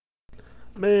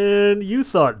Man, you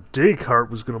thought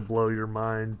Descartes was going to blow your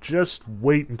mind. Just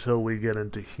wait until we get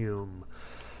into Hume.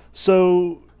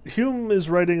 So, Hume is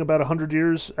writing about 100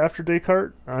 years after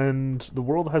Descartes, and the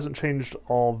world hasn't changed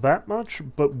all that much,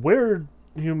 but where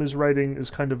Hume is writing is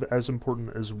kind of as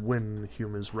important as when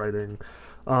Hume is writing.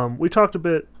 We talked a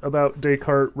bit about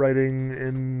Descartes writing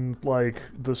in, like,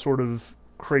 the sort of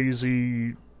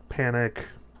crazy panic,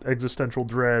 existential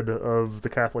dread of the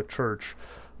Catholic Church.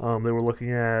 They were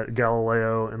looking at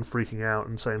Galileo and freaking out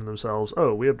and saying to themselves,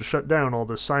 oh, we have to shut down all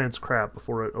this science crap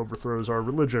before it overthrows our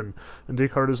religion. And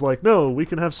Descartes is like, no, we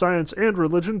can have science and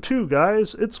religion too,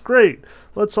 guys. It's great.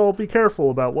 Let's all be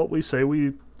careful about what we say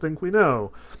we think we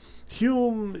know.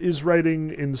 Hume is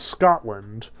writing in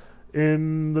Scotland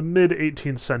in the mid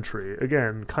 18th century.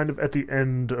 Again, kind of at the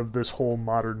end of this whole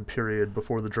modern period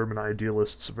before the German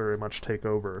idealists very much take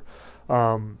over.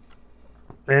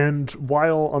 And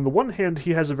while, on the one hand,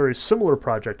 he has a very similar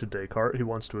project to Descartes, he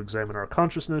wants to examine our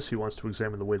consciousness, he wants to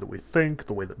examine the way that we think,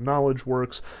 the way that knowledge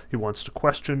works, he wants to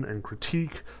question and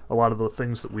critique a lot of the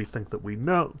things that we think that we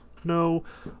know.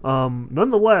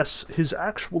 Nonetheless, his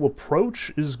actual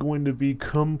approach is going to be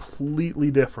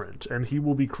completely different, and he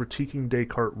will be critiquing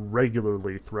Descartes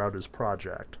regularly throughout his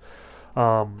project.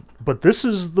 But this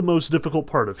is the most difficult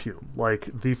part of Hume. Like,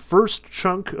 the first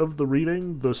chunk of the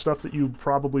reading, the stuff that you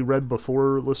probably read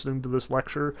before listening to this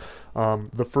lecture,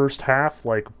 the first half,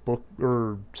 like book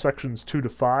or sections 2 to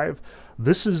 5,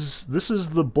 this is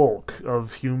the bulk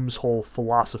of Hume's whole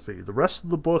philosophy. The rest of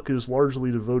the book is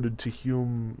largely devoted to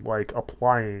Hume, like,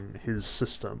 applying his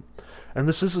system. And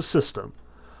this is a system.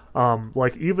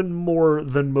 Like, even more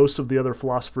than most of the other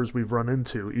philosophers we've run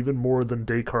into, even more than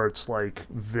Descartes' like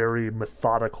very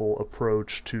methodical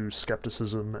approach to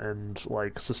skepticism and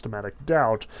like systematic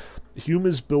doubt, Hume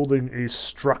is building a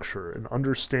structure, an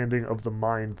understanding of the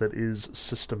mind that is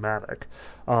systematic.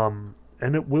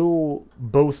 And it will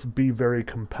both be very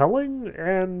compelling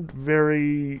and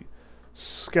very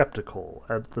skeptical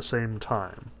at the same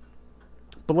time.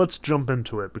 But let's jump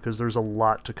into it because there's a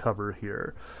lot to cover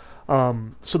here.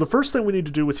 So the first thing we need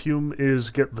to do with Hume is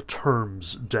get the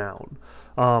terms down.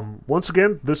 Once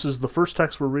again, this is the first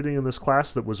text we're reading in this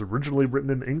class that was originally written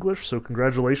in English, so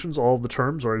congratulations, all of the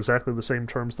terms are exactly the same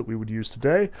terms that we would use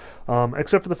today,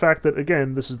 except for the fact that,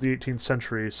 again, this is the 18th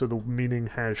century, so the meaning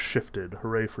has shifted.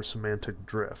 Hooray for semantic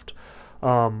drift.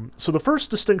 So the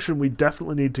first distinction we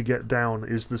definitely need to get down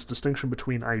is this distinction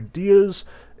between ideas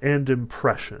and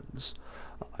impressions.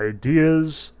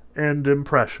 Ideas and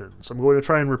impressions. I'm going to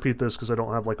try and repeat this because I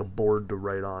don't have like a board to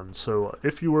write on. So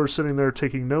if you were sitting there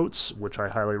taking notes, which I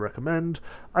highly recommend,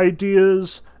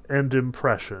 ideas and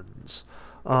impressions.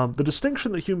 The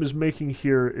distinction that Hume is making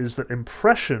here is that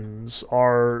impressions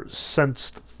are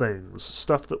sensed things,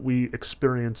 stuff that we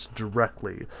experience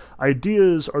directly.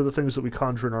 Ideas are the things that we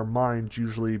conjure in our mind,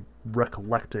 usually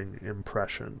recollecting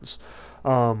impressions.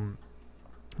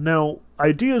 Now,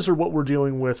 ideas are what we're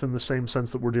dealing with in the same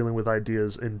sense that we're dealing with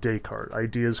ideas in Descartes.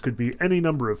 Ideas could be any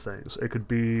number of things. It could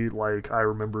be like, I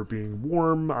remember being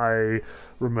warm, I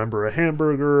remember a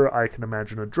hamburger, I can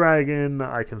imagine a dragon,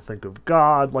 I can think of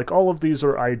God. Like, all of these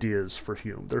are ideas for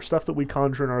Hume. They're stuff that we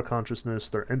conjure in our consciousness.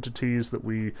 They're entities that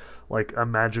we, like,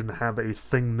 imagine have a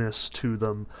thingness to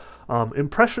them.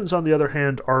 Impressions, on the other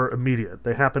hand, are immediate.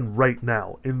 They happen right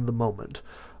now, in the moment.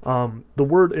 The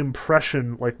word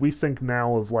impression, like, we think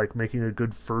now of like making a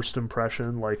good first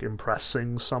impression, like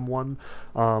impressing someone,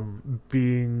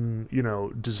 being, you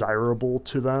know, desirable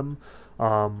to them,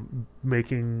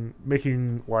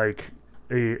 making like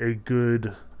a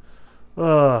good,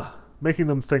 making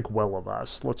them think well of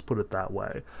us, let's put it that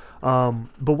way.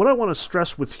 But what I want to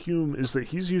stress with Hume is that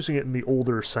he's using it in the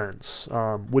older sense,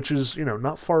 which is, you know,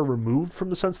 not far removed from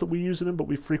the sense that we use it in, but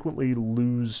we frequently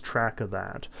lose track of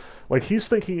that. Like, he's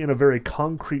thinking in a very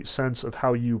concrete sense of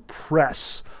how you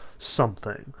press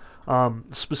something.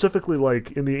 Specifically,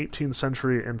 like, in the 18th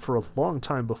century and for a long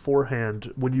time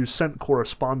beforehand, when you sent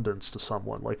correspondence to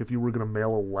someone, like if you were going to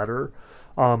mail a letter,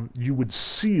 you would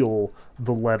seal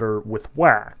the letter with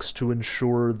wax to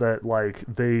ensure that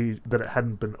that it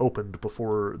hadn't been opened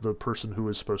before the person who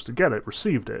was supposed to get it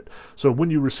received it. So when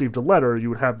you received a letter, you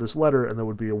would have this letter and there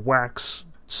would be a wax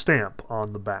stamp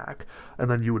on the back, and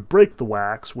then you would break the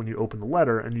wax when you open the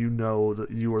letter, and you know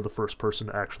that you are the first person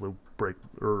to actually break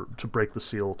the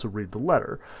seal to read the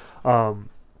letter.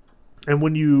 And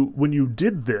when you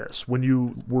did this, when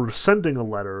you were sending a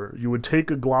letter, you would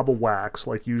take a glob of wax,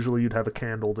 like usually you'd have a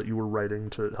candle that you were writing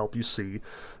to help you see,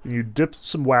 and you'd dip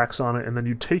some wax on it, and then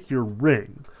you'd take your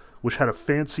ring, which had a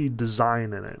fancy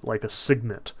design in it, like a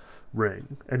signet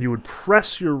ring, and you would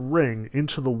press your ring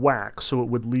into the wax so it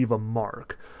would leave a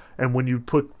mark. and when you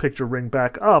picked your ring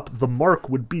back up, the mark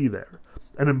would be there.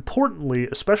 And importantly,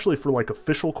 especially for like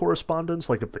official correspondence,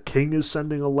 like if the king is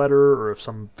sending a letter or if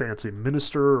some fancy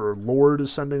minister or lord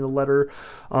is sending a letter,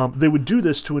 they would do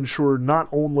this to ensure not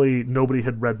only nobody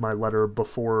had read my letter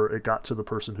before it got to the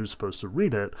person who's supposed to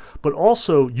read it, but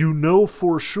also you know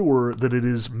for sure that it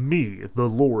is me, the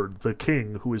lord, the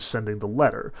king, who is sending the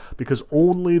letter, because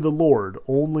only the lord,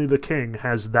 only the king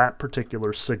has that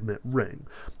particular signet ring.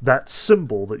 That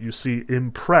symbol that you see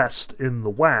impressed in the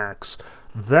wax,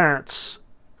 that's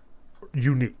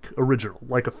unique, original,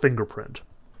 like a fingerprint.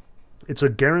 It's a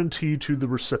guarantee to the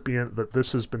recipient that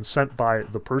this has been sent by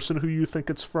the person who you think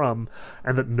it's from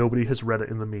and that nobody has read it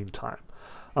in the meantime.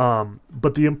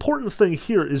 But the important thing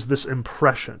here is this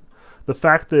impression. The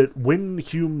fact that when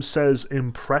Hume says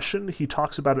impression, he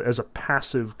talks about it as a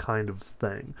passive kind of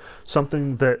thing,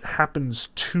 something that happens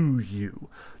to you.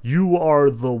 You are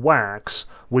the wax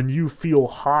when you feel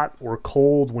hot or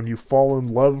cold, when you fall in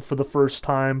love for the first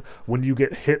time, when you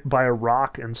get hit by a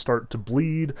rock and start to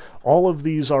bleed. All of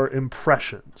these are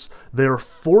impressions. They are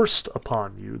forced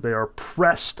upon you. They are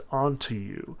pressed onto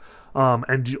you.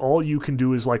 And all you can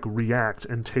do is like react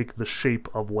and take the shape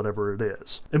of whatever it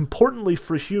is. Importantly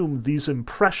for Hume, these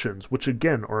impressions, which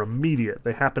again are immediate,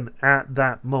 they happen at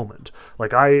that moment.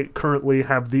 Like I currently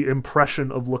have the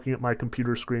impression of looking at my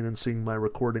computer screen and seeing my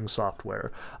recording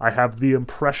software. I have the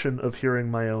impression of hearing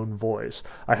my own voice.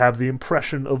 I have the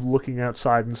impression of looking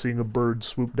outside and seeing a bird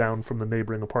swoop down from the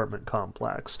neighboring apartment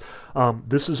complex.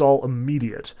 This is all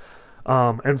immediate.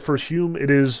 And for Hume, it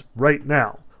is right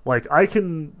now. Like, I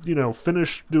can,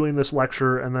 finish doing this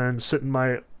lecture and then sit in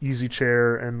my easy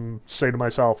chair and say to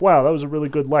myself, wow, that was a really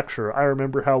good lecture. I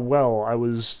remember how well I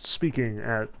was speaking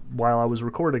while I was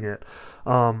recording it.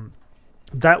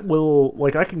 That will,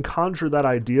 I can conjure that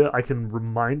idea. I can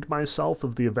remind myself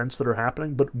of the events that are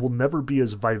happening, but will never be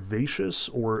as vivacious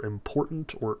or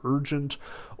important or urgent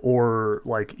or,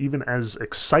 even as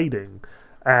exciting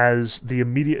as the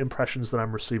immediate impressions that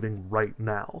I'm receiving right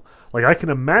now. I can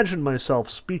imagine myself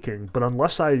speaking, but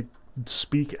unless I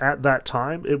speak at that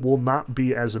time, it will not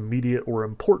be as immediate or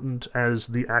important as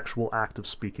the actual act of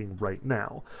speaking right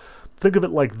now. Think of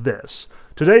it like this.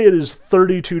 Today it is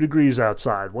 32 degrees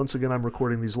outside. Once again, I'm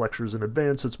recording these lectures in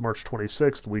advance. It's March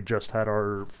 26th. We just had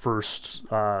our first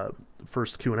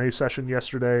Q&A session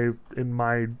yesterday in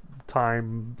my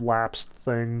time-lapsed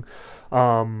thing.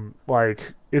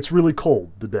 It's really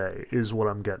cold today is what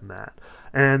I'm getting at.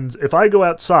 And if I go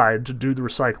outside to do the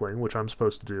recycling, which I'm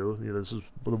supposed to do, this is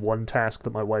the one task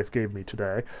that my wife gave me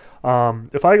today.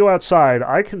 If I go outside,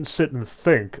 I can sit and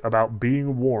think about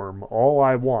being warm all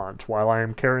I want while I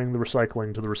am carrying the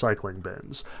recycling to the recycling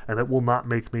bins, and it will not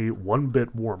make me one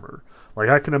bit warmer.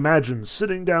 I can imagine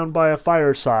sitting down by a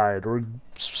fireside or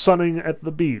sunning at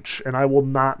the beach, and I will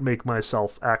not make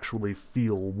myself actually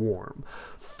feel warm.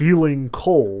 Feeling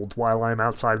cold while I'm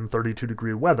outside in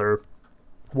 32-degree weather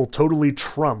will totally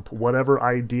trump whatever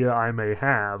idea I may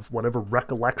have, whatever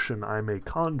recollection I may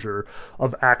conjure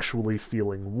of actually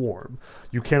feeling warm.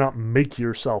 You cannot make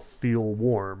yourself feel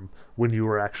warm when you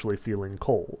are actually feeling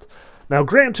cold. Now,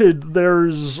 granted,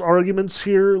 there's arguments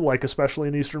here, especially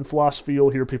in Eastern philosophy, you'll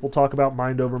hear people talk about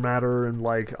mind over matter, and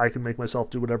I can make myself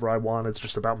do whatever I want, it's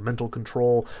just about mental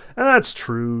control, and that's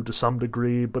true to some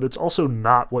degree, but it's also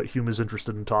not what Hume is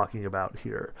interested in talking about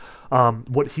here.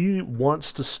 What he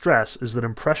wants to stress is that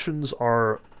impressions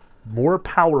are more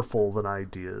powerful than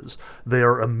ideas. They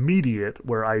are immediate,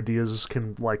 where ideas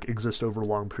can exist over a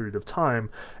long period of time,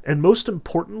 and most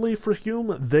importantly for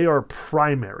Hume, they are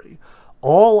primary.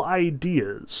 All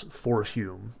ideas, for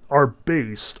Hume, are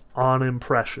based on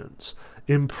impressions.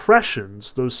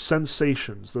 Impressions, those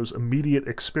sensations, those immediate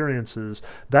experiences,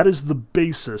 that is the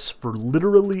basis for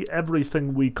literally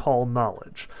everything we call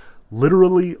knowledge.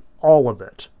 Literally all of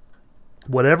it.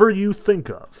 Whatever you think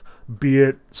of, be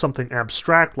it something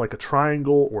abstract like a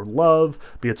triangle or love,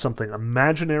 be it something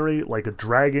imaginary like a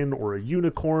dragon or a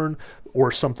unicorn, or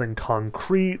something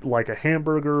concrete like a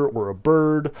hamburger or a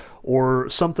bird, or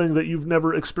something that you've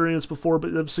never experienced before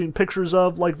but have seen pictures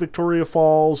of like Victoria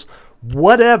Falls,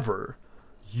 whatever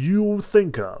you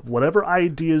think of, whatever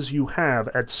ideas you have,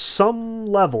 at some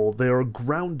level they are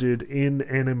grounded in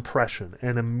an impression,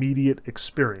 an immediate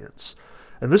experience.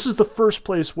 And this is the first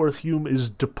place where Hume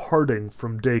is departing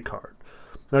from Descartes.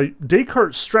 Now,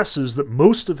 Descartes stresses that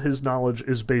most of his knowledge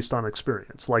is based on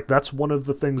experience. That's one of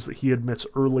the things that he admits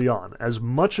early on. As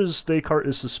much as Descartes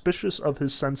is suspicious of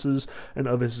his senses and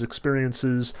of his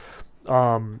experiences,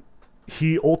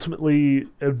 he ultimately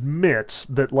admits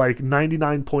that like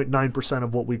 99.9%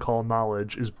 of what we call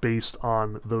knowledge is based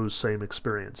on those same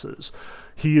experiences.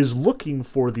 He is looking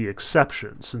for the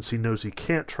exception, since he knows he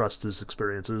can't trust his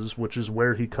experiences, which is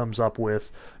where he comes up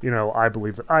with, I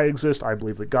believe that I exist, I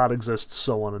believe that God exists,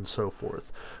 so on and so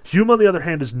forth. Hume, on the other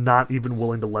hand, is not even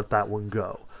willing to let that one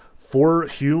go. For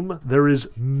Hume, there is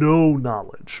no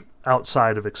knowledge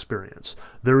outside of experience.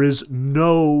 There is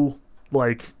no,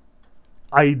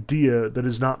 idea that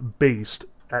is not based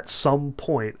at some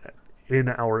point in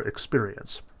our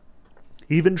experience.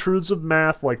 Even truths of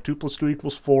math, like 2 + 2 =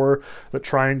 4, that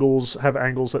triangles have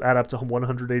angles that add up to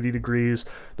 180 degrees,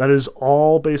 that is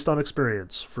all based on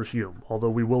experience for Hume, although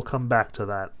we will come back to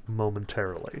that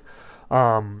momentarily.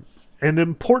 And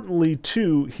importantly,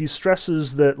 too, he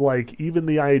stresses that, even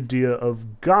the idea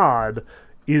of God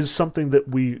is something that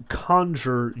we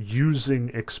conjure using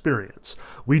experience.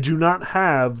 We do not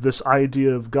have this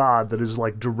idea of God that is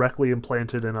directly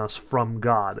implanted in us from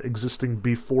God, existing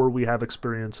before we have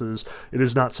experiences. It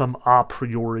is not some a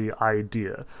priori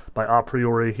idea. By a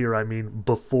priori here I mean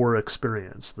before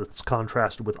experience. That's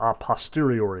contrasted with a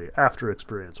posteriori, after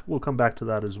experience. We'll come back to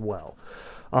that as well.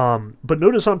 But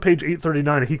notice on page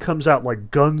 839, he comes out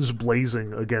like guns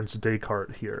blazing against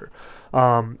Descartes here.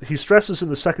 He stresses in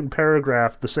the second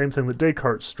paragraph the same thing that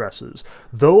Descartes stresses.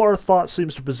 Though our thought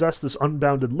seems to possess this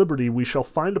unbounded liberty, we shall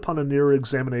find upon a nearer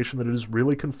examination that it is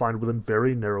really confined within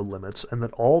very narrow limits, and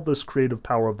that all this creative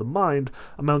power of the mind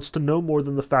amounts to no more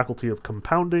than the faculty of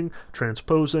compounding,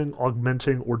 transposing,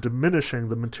 augmenting, or diminishing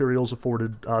the materials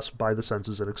afforded us by the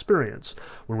senses and experience.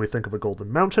 When we think of a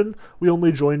golden mountain, we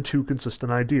only join two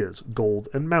consistent ideas, gold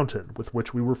and mountain, with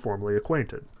which we were formerly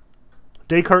acquainted.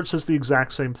 Descartes says the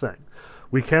exact same thing.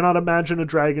 We cannot imagine a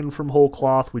dragon from whole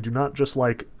cloth. We do not just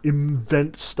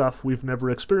invent stuff we've never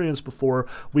experienced before.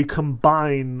 We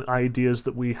combine ideas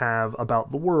that we have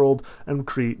about the world and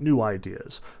create new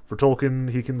ideas. For Tolkien,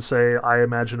 he can say, I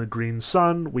imagine a green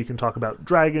sun. We can talk about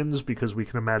dragons because we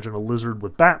can imagine a lizard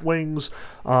with bat wings.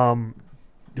 Hume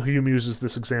uses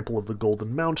this example of the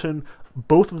Golden Mountain.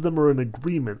 Both of them are in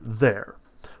agreement there.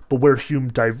 But where Hume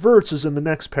diverts is in the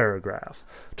next paragraph.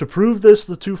 To prove this,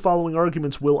 the two following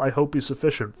arguments will, I hope, be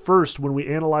sufficient. First, when we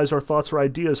analyze our thoughts or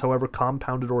ideas, however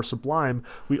compounded or sublime,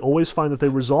 we always find that they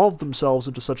resolve themselves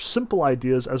into such simple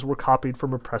ideas as were copied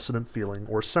from a precedent feeling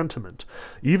or sentiment.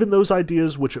 Even those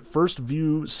ideas which at first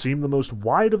view seem the most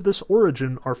wide of this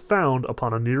origin are found,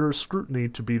 upon a nearer scrutiny,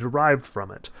 to be derived from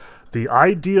it. The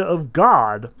idea of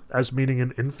God, as meaning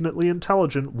an infinitely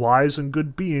intelligent, wise, and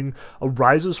good being,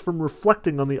 arises from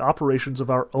reflecting on the operations of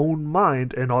our own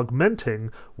mind and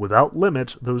augmenting, without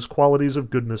limit, those qualities of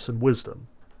goodness and wisdom.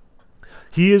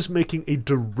 He is making a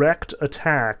direct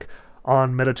attack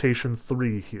on Meditation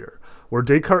 3 here, where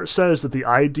Descartes says that the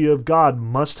idea of God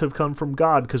must have come from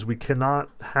God because we cannot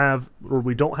have, or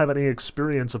we don't have any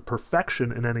experience of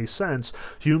perfection in any sense.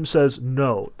 Hume says,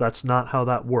 no, that's not how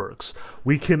that works.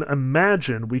 We can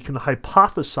imagine, we can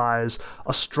hypothesize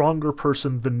a stronger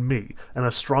person than me, and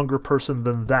a stronger person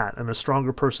than that, and a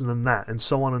stronger person than that, and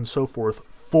so on and so forth,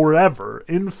 forever,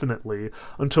 infinitely,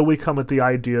 until we come at the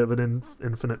idea of an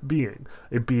infinite being,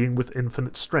 a being with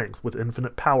infinite strength, with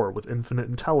infinite power, with infinite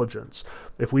intelligence.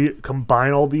 If we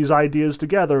combine all these ideas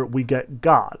together, we get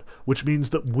God, which means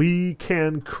that we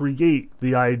can create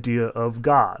the idea of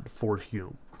God for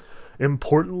Hume.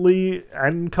 Importantly,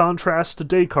 in contrast to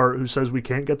Descartes, who says we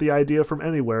can't get the idea from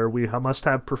anywhere, we must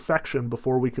have perfection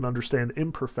before we can understand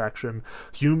imperfection,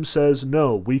 Hume says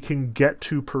no, we can get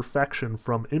to perfection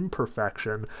from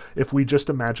imperfection if we just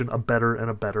imagine a better and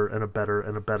a better and a better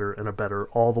and a better and a better,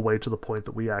 all the way to the point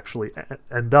that we actually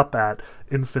end up at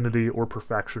infinity or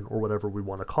perfection or whatever we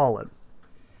want to call it.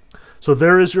 So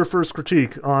there is your first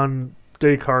critique on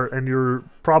Descartes, and your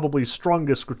probably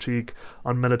strongest critique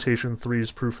on Meditation 3's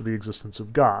proof of the existence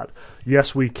of God.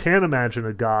 Yes, we can imagine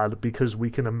a God because we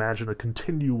can imagine a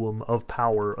continuum of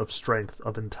power, of strength,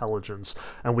 of intelligence,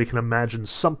 and we can imagine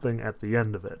something at the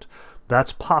end of it.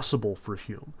 That's possible for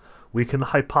Hume. We can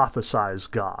hypothesize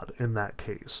God in that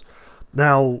case.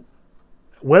 Now,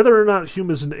 whether or not Hume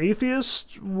is an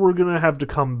atheist, we're going to have to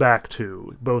come back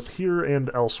to, both here and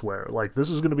elsewhere.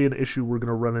 This is going to be an issue we're going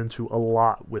to run into a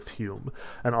lot with Hume.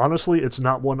 And honestly, it's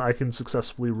not one I can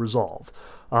successfully resolve.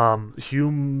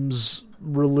 Hume's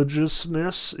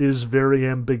religiousness is very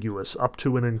ambiguous, up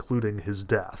to and including his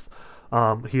death.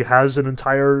 He has an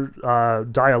entire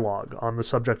dialogue on the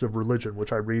subject of religion,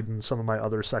 which I read in some of my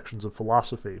other sections of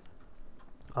philosophy.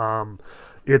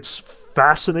 It's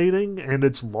fascinating and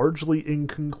it's largely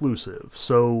inconclusive.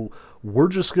 So we're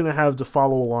just going to have to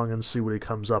follow along and see what he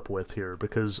comes up with here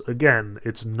because, again,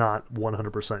 it's not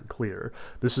 100% clear.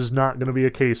 This is not going to be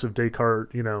a case of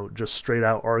Descartes, just straight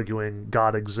out arguing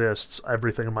God exists,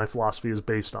 everything in my philosophy is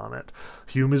based on it.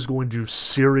 Hume is going to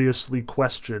seriously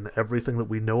question everything that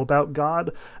we know about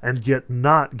God and yet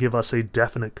not give us a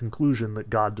definite conclusion that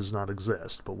God does not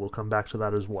exist, but we'll come back to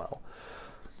that as well.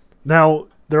 Now,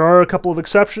 there are a couple of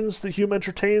exceptions that Hume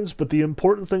entertains, but the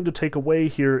important thing to take away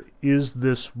here is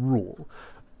this rule.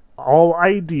 All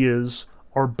ideas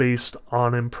are based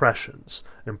on impressions.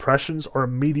 Impressions are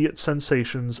immediate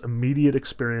sensations, immediate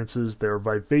experiences. They are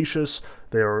vivacious,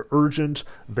 they are urgent,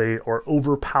 they are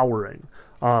overpowering.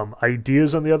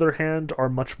 Ideas, on the other hand, are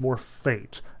much more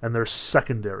faint, and they're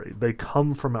secondary. They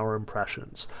come from our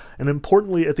impressions. And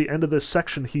importantly, at the end of this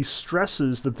section, he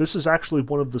stresses that this is actually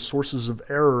one of the sources of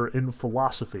error in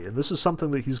philosophy, and this is something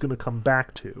that he's going to come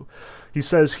back to. He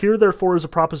says, "Here, therefore, is a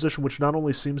proposition which not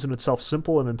only seems in itself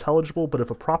simple and intelligible, but if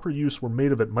a proper use were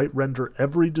made of it, might render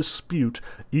every dispute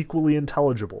equally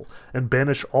intelligible, and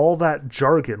banish all that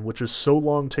jargon which has so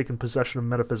long taken possession of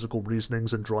metaphysical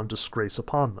reasonings and drawn disgrace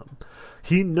upon them."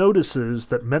 He notices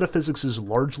that metaphysics is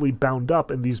largely bound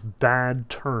up in these bad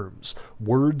terms,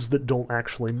 words that don't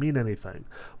actually mean anything.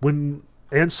 When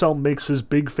Anselm makes his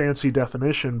big fancy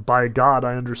definition, by God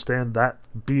I understand that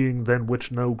being than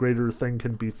which no greater thing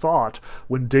can be thought,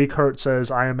 when Descartes says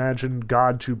I imagine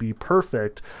God to be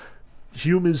perfect,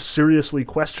 Hume is seriously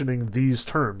questioning these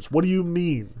terms. What do you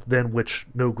mean, than which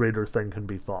no greater thing can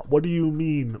be thought? What do you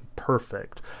mean,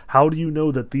 perfect? How do you know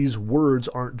that these words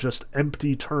aren't just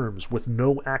empty terms with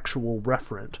no actual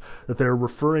referent, that they're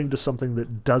referring to something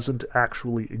that doesn't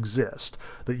actually exist,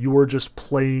 that you are just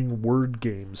playing word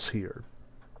games here?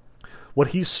 What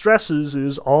he stresses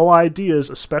is all ideas,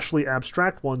 especially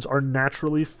abstract ones, are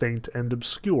naturally faint and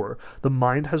obscure. The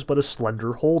mind has but a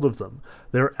slender hold of them.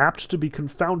 They are apt to be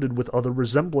confounded with other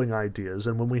resembling ideas,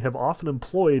 and when we have often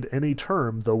employed any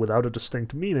term, though without a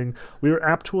distinct meaning, we are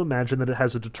apt to imagine that it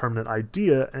has a determinate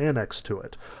idea annexed to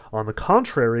it. On the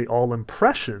contrary, all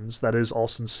impressions, that is, all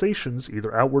sensations,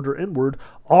 either outward or inward,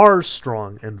 are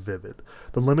strong and vivid.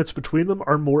 The limits between them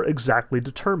are more exactly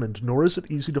determined, nor is it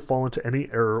easy to fall into any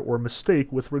error or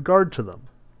mistake with regard to them.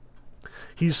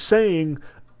 He's saying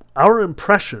our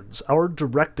impressions, our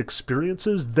direct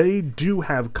experiences, they do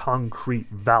have concrete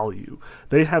value.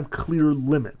 They have clear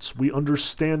limits. We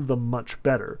understand them much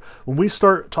better. When we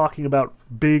start talking about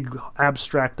big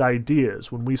abstract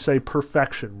ideas, when we say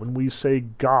perfection, when we say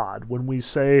God, when we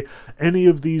say any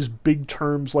of these big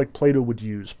terms like Plato would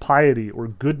use, piety or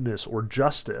goodness or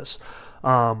justice,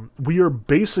 we are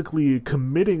basically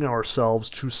committing ourselves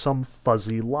to some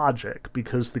fuzzy logic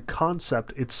because the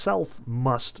concept itself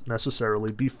must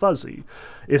necessarily be fuzzy.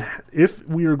 If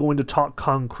we are going to talk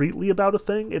concretely about a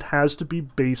thing, it has to be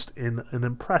based in an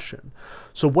impression.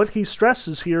 So what he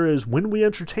stresses here is when we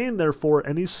entertain, therefore,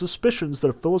 any suspicions that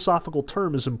a philosophical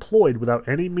term is employed without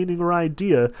any meaning or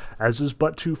idea, as is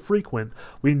but too frequent,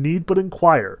 we need but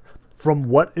inquire, from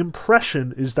what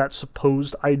impression is that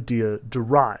supposed idea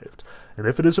derived? And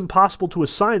if it is impossible to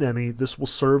assign any, this will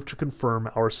serve to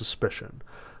confirm our suspicion.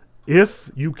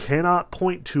 If you cannot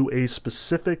point to a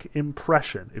specific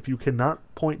impression, if you cannot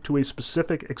point to a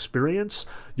specific experience,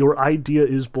 your idea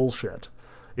is bullshit.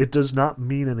 It does not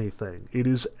mean anything. It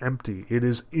is empty. It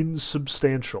is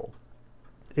insubstantial.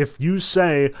 If you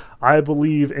say, I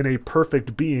believe in a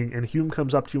perfect being, and Hume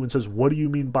comes up to you and says, what do you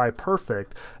mean by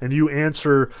perfect? And you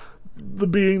answer, the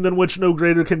being than which no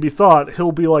greater can be thought,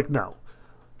 he'll be like, no.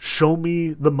 Show me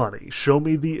the money. Show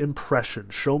me the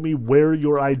impression. Show me where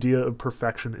your idea of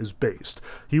perfection is based.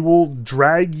 He will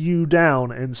drag you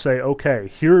down and say,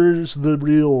 okay, here's the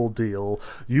real deal.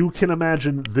 You can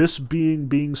imagine this being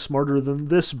being smarter than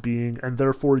this being, and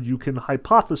therefore you can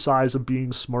hypothesize a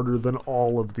being smarter than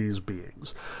all of these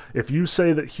beings. If you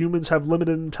say that humans have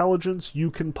limited intelligence, you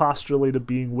can postulate a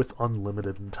being with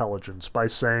unlimited intelligence by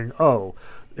saying,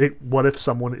 what if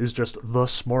someone is just the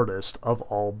smartest of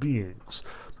all beings?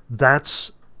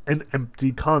 That's an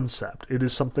empty concept. It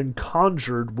is something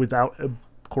conjured without a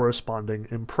corresponding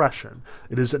impression.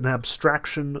 It is an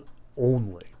abstraction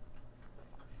only.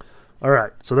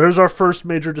 Alright, so there's our first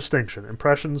major distinction,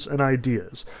 impressions and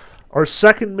ideas. Our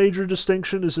second major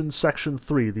distinction is in section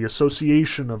 3, the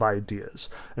association of ideas.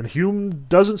 And Hume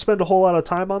doesn't spend a whole lot of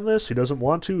time on this. He doesn't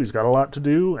want to. He's got a lot to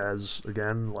do, as,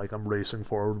 again, like I'm racing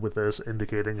forward with this,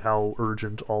 indicating how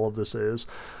urgent all of this is.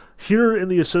 Here in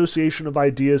the association of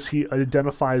ideas, he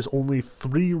identifies only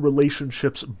 3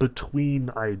 relationships between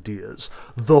ideas.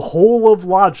 The whole of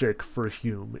logic for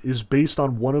Hume is based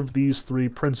on one of these 3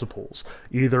 principles,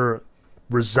 either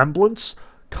resemblance,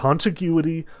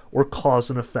 contiguity, or cause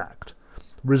and effect.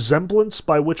 Resemblance,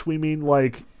 by which we mean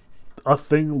like a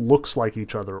thing looks like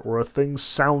each other, or a thing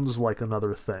sounds like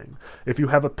another thing. If you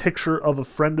have a picture of a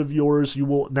friend of yours, you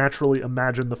will naturally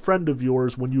imagine the friend of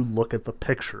yours when you look at the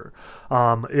picture.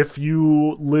 If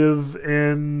you live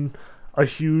in a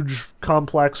huge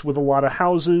complex with a lot of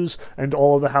houses, and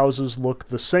all of the houses look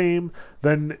the same,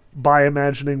 then by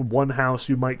imagining one house,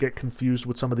 you might get confused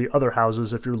with some of the other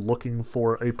houses if you're looking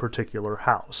for a particular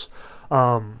house.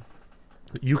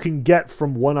 You can get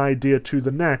from one idea to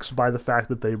the next by the fact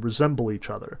that they resemble each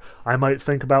other. I might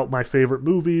think about my favorite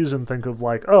movies and think of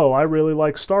like, oh, I really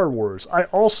like Star Wars. I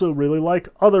also really like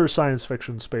other science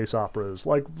fiction space operas,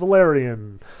 like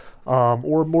Valerian,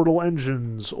 or Mortal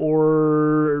Engines,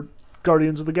 or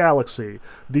Guardians of the Galaxy.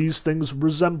 These things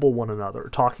resemble one another.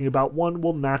 Talking about one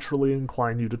will naturally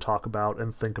incline you to talk about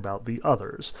and think about the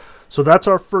others. So that's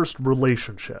our first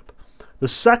relationship. The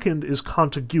second is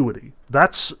contiguity.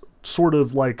 That's sort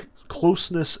of like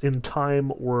closeness in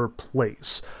time or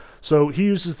place. So he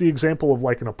uses the example of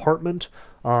like an apartment.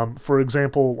 For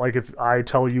example, like if I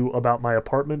tell you about my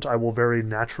apartment, I will very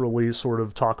naturally sort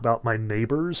of talk about my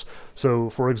neighbors. So,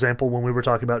 for example, when we were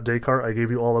talking about Descartes, I gave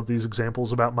you all of these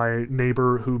examples about my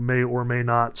neighbor who may or may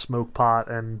not smoke pot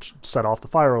and set off the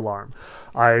fire alarm.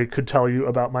 I could tell you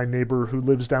about my neighbor who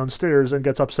lives downstairs and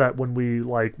gets upset when we,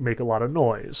 like, make a lot of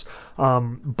noise.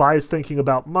 By thinking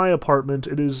about my apartment,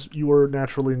 you are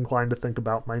naturally inclined to think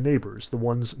about my neighbors, the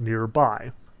ones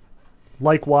nearby.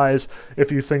 Likewise,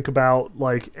 if you think about,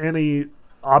 like, any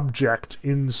object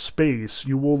in space,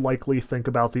 you will likely think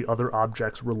about the other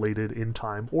objects related in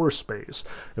time or space.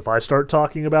 If I start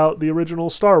talking about the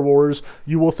original Star Wars,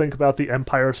 you will think about The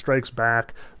Empire Strikes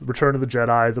Back, Return of the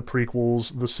Jedi, the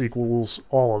prequels, the sequels,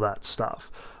 all of that stuff.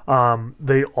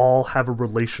 They all have a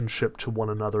relationship to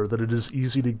one another that it is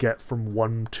easy to get from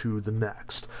one to the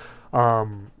next.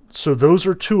 So those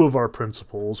are 2 of our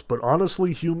principles, but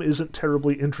honestly, Hume isn't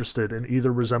terribly interested in either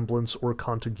resemblance or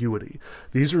contiguity.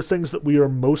 These are things that we are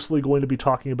mostly going to be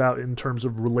talking about in terms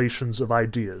of relations of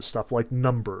ideas, stuff like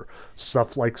number,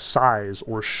 stuff like size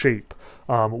or shape,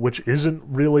 which isn't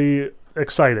really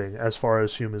exciting as far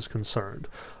as Hume is concerned.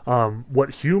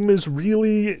 What Hume is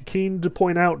really keen to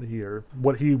point out here,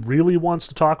 what he really wants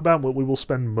to talk about, what we will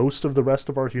spend most of the rest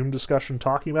of our Hume discussion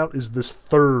talking about, is this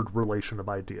third relation of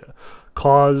idea,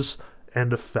 cause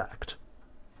and effect.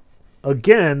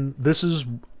 Again, this is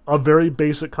a very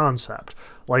basic concept.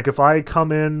 Like if I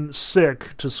come in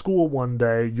sick to school one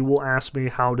day, you will ask me,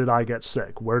 how did I get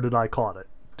sick? Where did I caught it?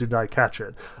 Did I catch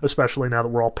it? Especially now that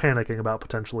we're all panicking about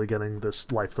potentially getting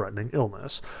this life-threatening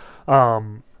illness.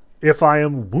 If I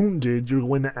am wounded, you're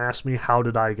going to ask me, how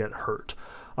did I get hurt?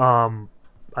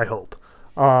 I hope.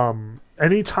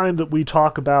 Anytime that we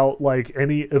talk about like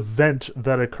any event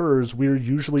that occurs, we're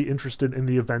usually interested in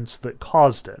the events that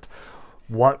caused it.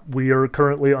 What we are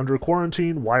currently under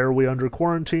quarantine. Why are we under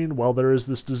quarantine? Well, there is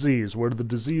this disease. Where did the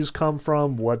disease come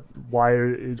from? Why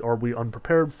are we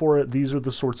unprepared for it? These are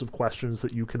the sorts of questions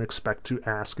that you can expect to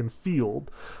ask and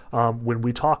field when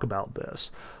we talk about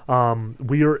this.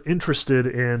 We are interested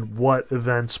in what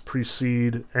events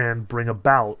precede and bring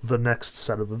about the next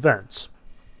set of events.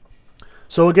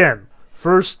 So again,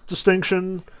 first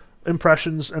distinction,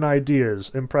 impressions and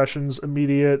ideas. Impressions,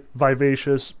 immediate,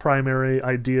 vivacious, primary.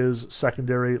 Ideas,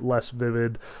 secondary, less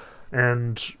vivid,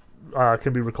 and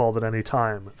can be recalled at any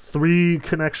time. 3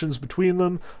 connections between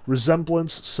them: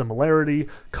 resemblance, similarity;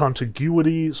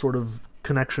 contiguity, sort of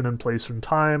connection in place and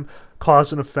time;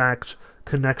 cause and effect,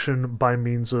 connection by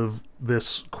means of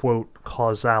this, quote,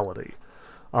 causality.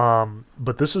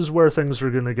 But this is where things are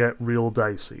going to get real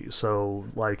dicey. So,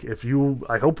 like,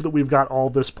 I hope that we've got all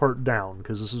this part down,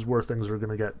 because this is where things are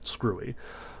going to get screwy.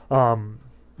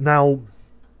 Now,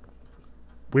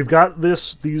 we've got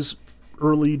these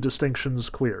early distinctions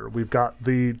clear. We've got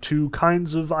the 2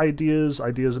 kinds of ideas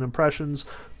and impressions,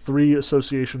 3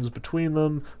 associations between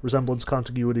them: resemblance,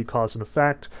 contiguity, cause and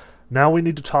effect. Now we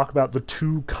need to talk about the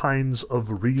 2 kinds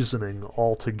of reasoning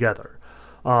altogether.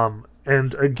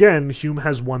 And again, Hume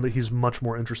has one that he's much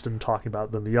more interested in talking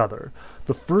about than the other.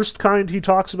 The first kind he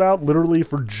talks about, literally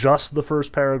for just the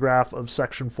first paragraph of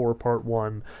section 4, part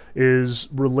 1, is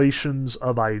relations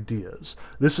of ideas.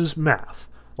 This is math.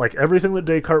 Like everything that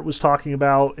Descartes was talking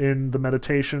about in the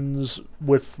Meditations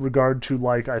with regard to,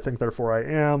 like, I think therefore I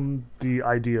am, the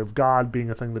idea of God being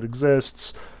a thing that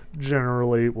exists,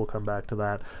 generally, we'll come back to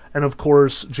that. And of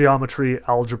course, geometry,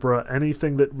 algebra,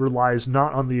 anything that relies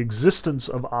not on the existence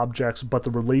of objects, but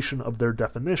the relation of their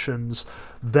definitions,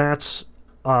 that's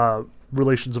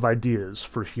relations of ideas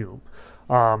for Hume.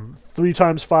 3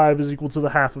 times 5 is equal to the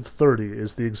half of 30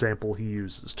 is the example he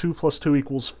uses. 2 plus 2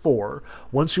 equals 4.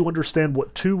 Once you understand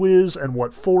what 2 is and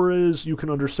what 4 is, you can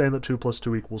understand that 2 plus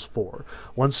 2 equals 4.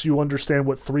 Once you understand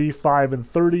what 3, 5, and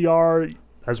 30 are,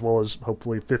 as well as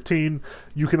hopefully 15,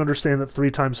 you can understand that 3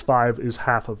 times 5 is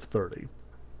half of 30.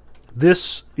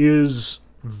 This is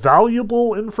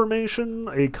valuable information,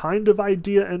 a kind of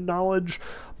idea and knowledge,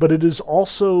 but it is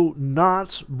also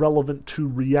not relevant to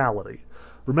reality.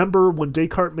 Remember when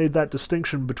Descartes made that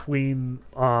distinction between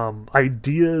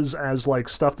ideas as like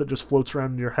stuff that just floats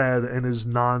around in your head and is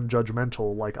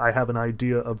non-judgmental, like I have an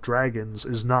idea of dragons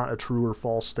is not a true or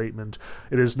false statement.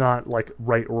 It is not like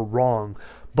right or wrong.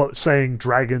 But saying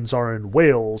dragons are in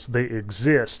Wales, they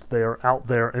exist, they are out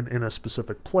there and in a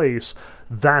specific place,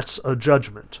 that's a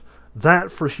judgment.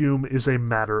 That, for Hume, is a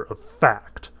matter of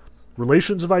fact.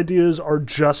 Relations of ideas are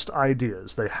just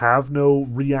ideas. They have no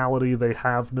reality, they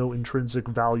have no intrinsic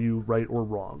value, right or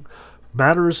wrong.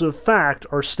 Matters of fact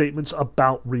are statements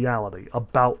about reality,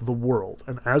 about the world,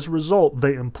 and as a result,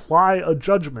 they imply a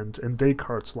judgment in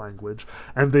Descartes' language,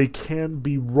 and they can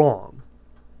be wrong.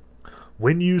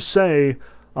 When you say,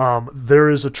 there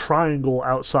is a triangle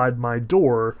outside my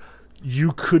door,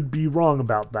 you could be wrong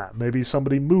about that. Maybe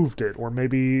somebody moved it, or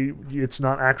maybe it's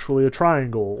not actually a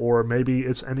triangle, or maybe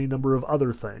it's any number of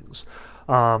other things.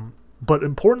 But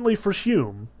importantly for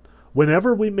Hume,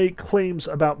 whenever we make claims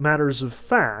about matters of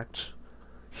fact,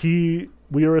 we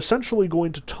are essentially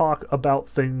going to talk about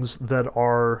things that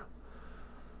are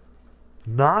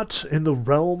not in the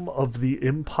realm of the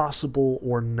impossible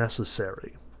or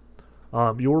necessary.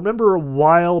 You'll remember a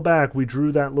while back we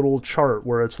drew that little chart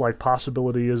where it's like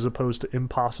possibility as opposed to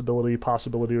impossibility.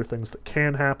 Possibility are things that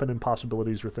can happen,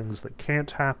 impossibilities are things that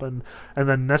can't happen, and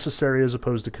then necessary as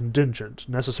opposed to contingent.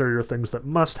 Necessary are things that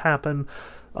must happen.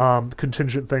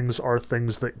 Contingent things are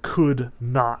things that could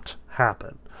not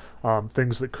happen.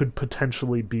 Things that could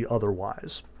potentially be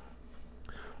otherwise.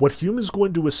 What Hume is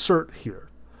going to assert here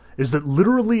is that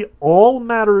literally all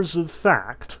matters of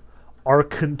fact are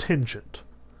contingent.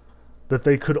 That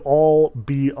they could all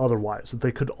be otherwise, that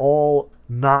they could all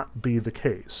not be the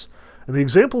case. And the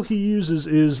example he uses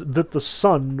is that the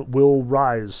sun will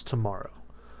rise tomorrow.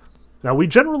 Now, we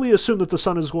generally assume that the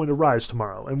sun is going to rise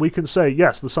tomorrow, and we can say,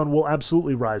 yes, the sun will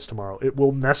absolutely rise tomorrow. It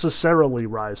will necessarily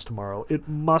rise tomorrow. It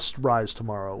must rise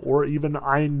tomorrow, or even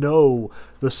I know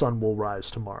the sun will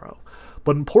rise tomorrow.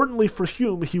 But importantly for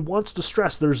Hume, he wants to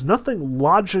stress there's nothing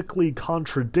logically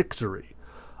contradictory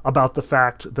about the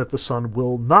fact that the sun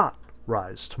will not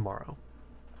rise tomorrow.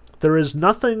 There is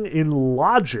nothing in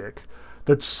logic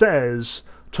that says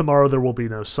tomorrow there will be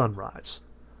no sunrise.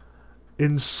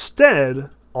 Instead,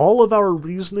 all of our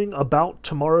reasoning about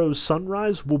tomorrow's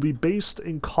sunrise will be based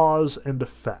in cause and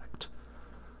effect.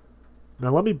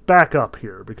 Now let me back up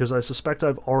here, because I suspect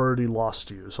I've already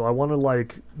lost you, so I want to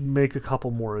make a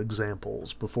couple more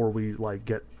examples before we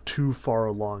get too far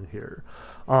along here.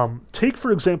 Take,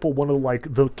 for example, one of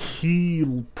the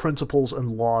key principles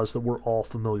and laws that we're all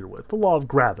familiar with, the law of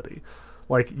gravity.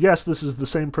 Yes, this is the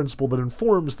same principle that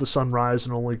informs the sunrise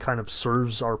and only kind of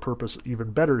serves our purpose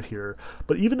even better here,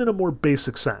 but even in a more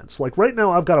basic sense. Right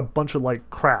now I've got a bunch of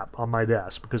crap on my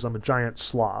desk because I'm a giant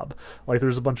slob.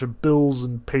 There's a bunch of bills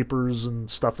and papers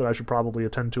and stuff that I should probably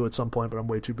attend to at some point, but I'm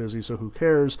way too busy, so who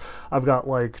cares? I've got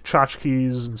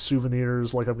tchotchkes and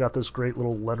souvenirs. I've got this great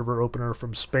little letter opener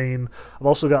from Spain. I've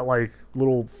also got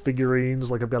little figurines.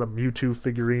 I've got a Mewtwo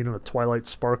figurine and a Twilight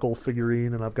Sparkle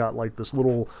figurine, and I've got this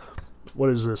little...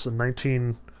 What is this? A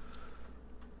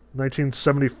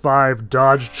 1975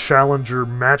 Dodge Challenger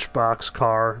Matchbox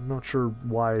car. I'm not sure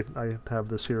why I have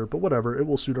this here, but whatever. It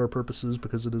will suit our purposes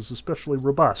because it is especially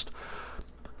robust.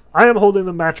 I am holding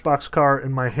the Matchbox car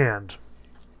in my hand.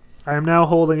 I am now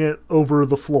holding it over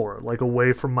the floor,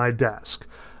 away from my desk.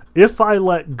 If I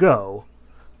let go,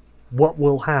 what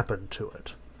will happen to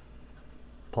it?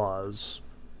 Pause.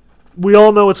 We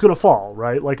all know it's going to fall,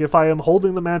 right? If I am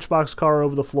holding the Matchbox car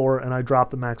over the floor and I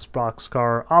drop the Matchbox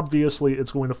car, obviously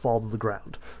it's going to fall to the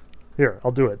ground. Here,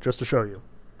 I'll do it just to show you.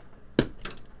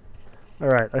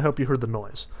 Alright, I hope you heard the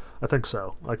noise. I think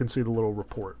so. I can see the little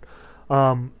report.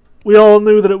 We all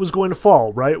knew that it was going to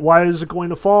fall, right? Why is it going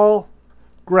to fall?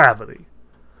 Gravity.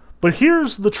 But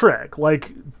here's the trick,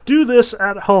 like, do this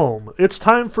at home. It's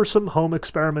time for some home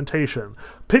experimentation.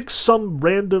 Pick some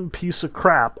random piece of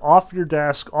crap off your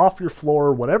desk, off your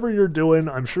floor, whatever you're doing.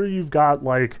 I'm sure you've got,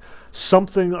 like,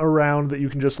 something around that you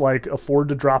can just, like, afford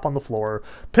to drop on the floor.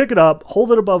 Pick it up,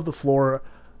 hold it above the floor,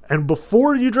 and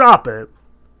before you drop it,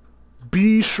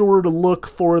 be sure to look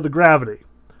for the gravity.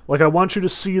 Like, I want you to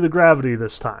see the gravity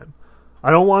this time. I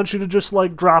don't want you to just,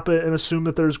 like, drop it and assume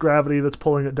that there's gravity that's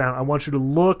pulling it down. I want you to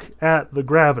look at the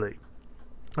gravity.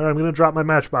 All right, I'm going to drop my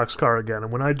Matchbox car again,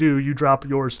 and when I do, you drop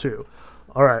yours too.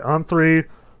 All right, on 3.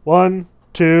 1,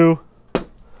 2. All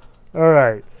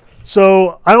right.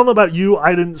 So, I don't know about you,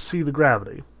 I didn't see the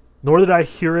gravity. Nor did I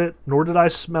hear it, nor did I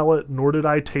smell it, nor did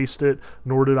I taste it,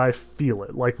 nor did I feel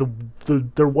it. Like,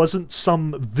 there wasn't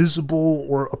some visible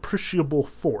or appreciable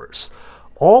force.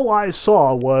 All I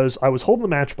saw was I was holding the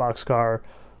Matchbox car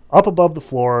up above the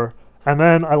floor, and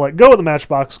then I let go of the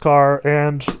Matchbox car,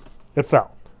 and it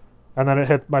fell. And then it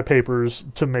hit my papers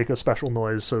to make a special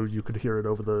noise so you could hear it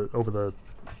over the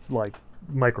like,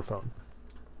 microphone.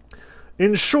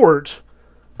 In short,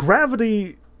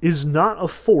 gravity is not a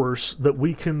force that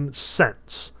we can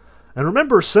sense. And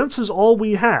remember, sense is all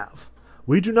we have.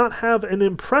 We do not have an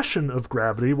impression of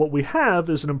gravity. What we have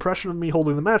is an impression of me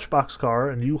holding the Matchbox car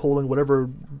and you holding whatever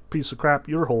piece of crap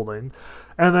you're holding,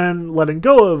 and then letting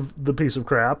go of the piece of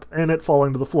crap and it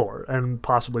falling to the floor and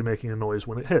possibly making a noise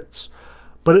when it hits.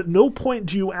 But at no point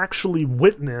do you actually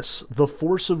witness the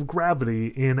force of gravity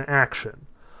in action.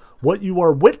 What you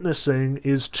are witnessing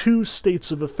is two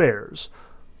states of affairs.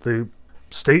 The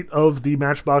state of the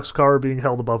Matchbox car being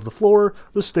held above the floor,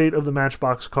 the state of the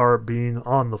Matchbox car being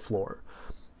on the floor.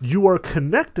 You are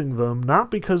connecting them not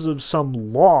because of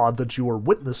some law that you are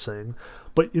witnessing,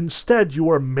 but instead you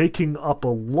are making up a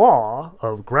law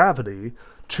of gravity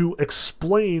to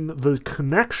explain the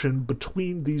connection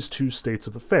between these two states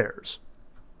of affairs.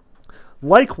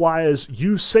 Likewise,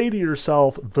 you say to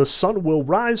yourself, the sun will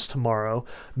rise tomorrow,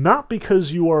 not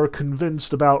because you are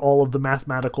convinced about all of the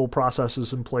mathematical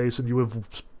processes in place and you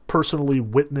have personally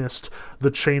witnessed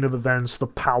the chain of events, the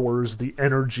powers, the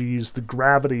energies, the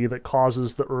gravity that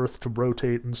causes the earth to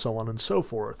rotate, and so on and so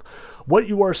forth. What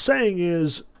you are saying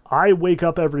is, I wake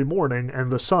up every morning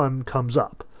and the sun comes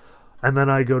up. And then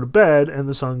I go to bed and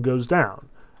the sun goes down.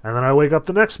 And then I wake up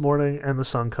the next morning and the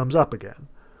sun comes up again.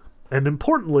 And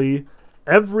importantly,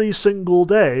 every single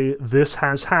day this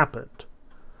has happened.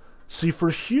 See,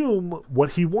 for Hume,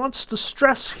 what he wants to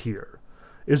stress here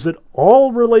is that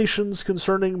all relations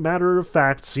concerning matter of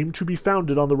fact seem to be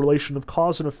founded on the relation of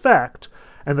cause and effect,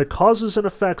 and that causes and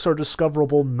effects are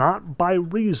discoverable not by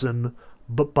reason,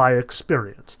 but by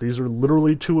experience. These are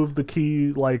literally two of the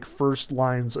key, first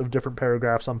lines of different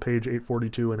paragraphs on page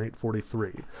 842 and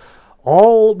 843.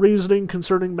 All reasoning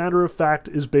concerning matter of fact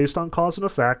is based on cause and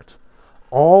effect.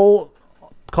 All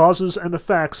causes and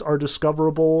effects are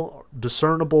discoverable,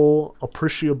 discernible,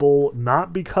 appreciable,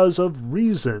 not because of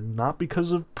reason, not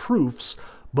because of proofs,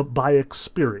 but by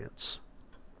experience.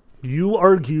 You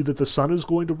argue that the sun is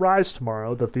going to rise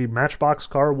tomorrow, that the Matchbox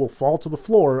car will fall to the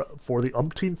floor for the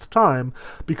umpteenth time,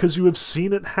 because you have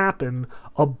seen it happen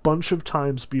a bunch of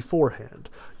times beforehand.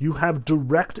 You have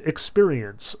direct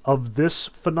experience of this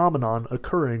phenomenon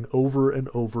occurring over and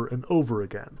over and over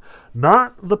again.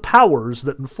 Not the powers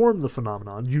that inform the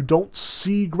phenomenon. You don't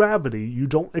see gravity. You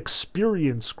don't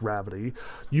experience gravity.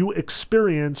 You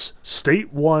experience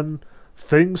state 1,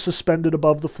 thing suspended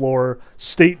above the floor,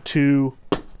 state 2,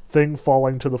 thing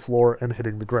falling to the floor and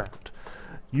hitting the ground.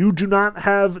 You do not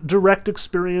have direct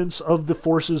experience of the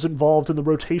forces involved in the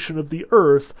rotation of the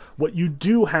Earth. What you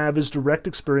do have is direct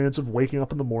experience of waking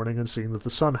up in the morning and seeing that the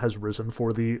sun has risen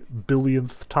for the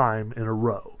billionth time in a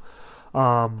row.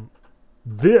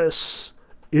 This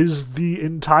is the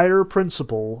entire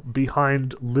principle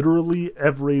behind literally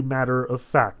every matter of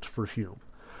fact for Hume.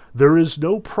 There is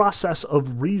no process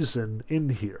of reason in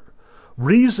here.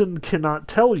 Reason cannot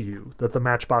tell you that the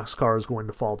Matchbox car is going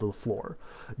to fall to the floor.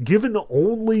 Given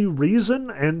only reason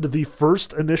and the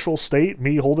first initial state,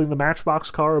 me holding the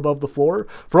Matchbox car above the floor,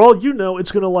 for all you know,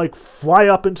 it's going to fly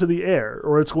up into the air,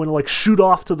 or it's going to shoot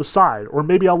off to the side, or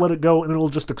maybe I'll let it go and it'll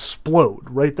just explode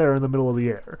right there in the middle of the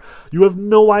air. You have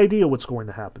no idea what's going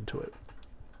to happen to it.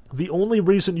 The only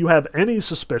reason you have any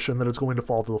suspicion that it's going to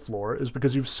fall to the floor is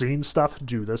because you've seen stuff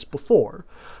do this before.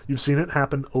 You've seen it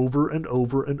happen over and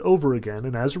over and over again,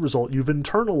 and as a result, you've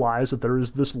internalized that there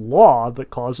is this law that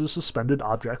causes suspended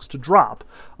objects to drop,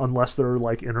 unless there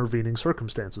are intervening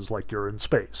circumstances, like you're in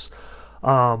space.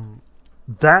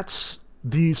 That's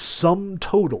the sum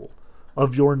total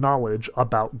of your knowledge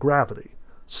about gravity.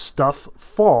 Stuff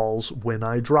falls when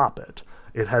I drop it.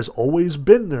 It has always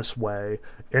been this way,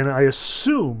 and I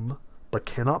assume, but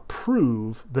cannot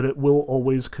prove, that it will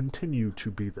always continue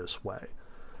to be this way.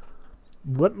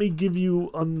 Let me give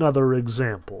you another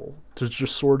example to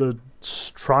just sort of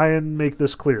try and make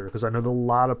this clear, because I know that a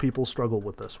lot of people struggle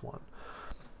with this one.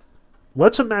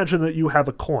 Let's imagine that you have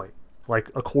a coin, like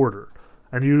a quarter,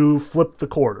 and you flip the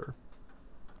quarter,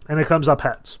 and it comes up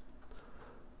heads.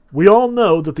 We all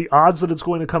know that the odds that it's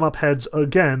going to come up heads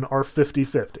again are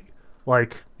 50-50.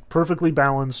 Like, perfectly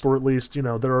balanced, or at least,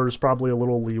 there's probably a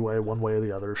little leeway one way or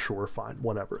the other. Sure, fine,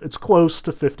 whatever. It's close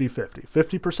to 50-50.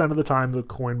 50% of the time the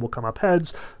coin will come up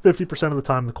heads, 50% of the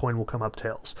time the coin will come up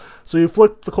tails. So you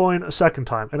flip the coin a second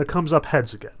time, and it comes up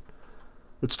heads again.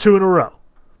 It's 2 in a row.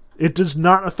 It does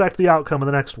not affect the outcome of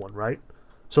the next one, right?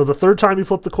 So the third time you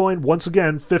flip the coin, once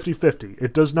again, 50-50.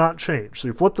 It does not change. So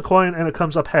you flip the coin and it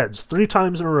comes up heads 3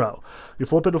 times in a row. You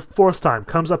flip it a 4th time,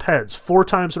 comes up heads 4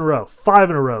 times in a row, 5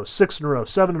 in a row, 6 in a row,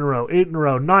 7 in a row, 8 in a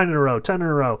row, 9 in a row, 10 in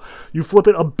a row. You flip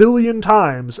it a billion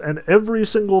times, and every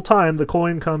single time the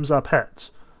coin comes up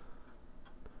heads.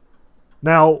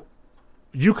 Now,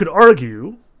 you could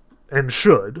argue, and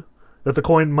should, that the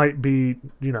coin might be,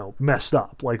 messed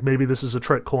up. Like, maybe this is a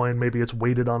trick coin, maybe it's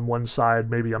weighted on one side,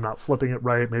 maybe I'm not flipping it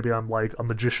right, maybe I'm like a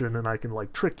magician and I can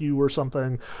like trick you or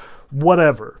something.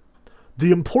 Whatever.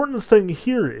 The important thing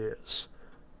here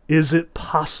is it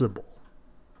possible?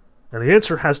 And the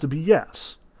answer has to be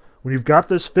yes. When you've got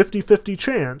this 50-50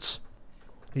 chance,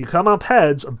 you come up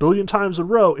heads a billion times in a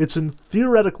row, it's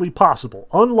theoretically possible.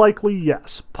 Unlikely,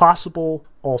 yes. Possible,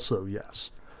 also yes.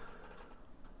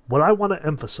 What I want to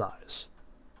emphasize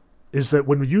is that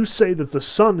when you say that the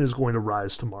sun is going to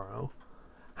rise tomorrow,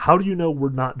 how do you know we're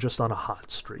not just on a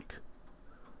hot streak?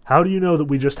 How do you know that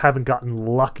we just haven't gotten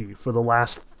lucky for the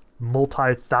last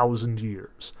multi-thousand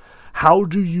years? How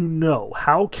do you know?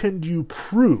 How can you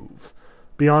prove,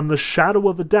 beyond the shadow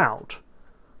of a doubt,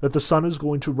 that the sun is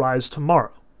going to rise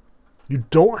tomorrow? You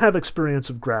don't have experience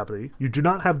of gravity. You do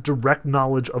not have direct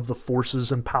knowledge of the forces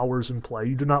and powers in play.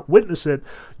 You do not witness it.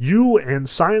 You and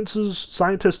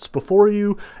scientists before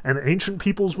you, and ancient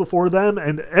peoples before them,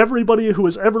 and everybody who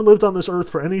has ever lived on this earth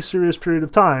for any serious period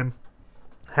of time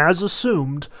has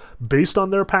assumed, based on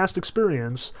their past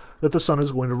experience, that the sun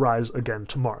is going to rise again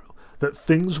tomorrow. That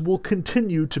things will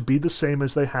continue to be the same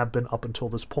as they have been up until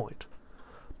this point.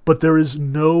 But there is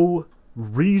no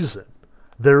reason.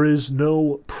 There is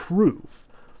no proof.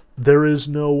 There is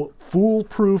no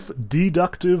foolproof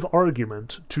deductive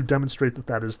argument to demonstrate that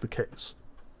that is the case.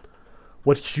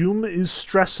 What Hume is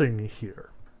stressing here,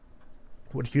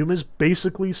 what Hume is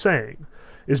basically saying,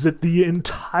 is that the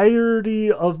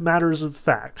entirety of matters of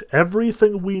fact,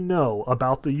 everything we know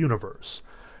about the universe,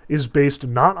 is based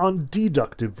not on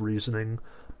deductive reasoning,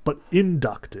 but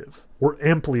inductive or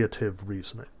ampliative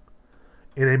reasoning.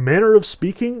 In a manner of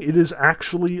speaking, it is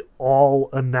actually all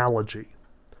analogy.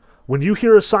 When you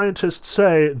hear a scientist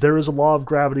say there is a law of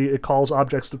gravity, it calls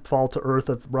objects to fall to Earth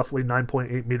at roughly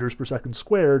 9.8 meters per second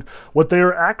squared, what they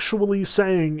are actually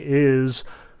saying is,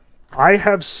 I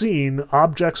have seen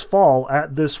objects fall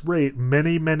at this rate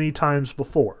many, many times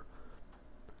before.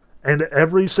 And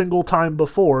every single time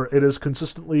before, it has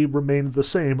consistently remained the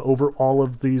same over all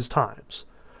of these times.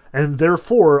 And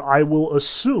therefore, I will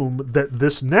assume that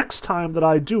this next time that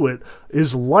I do it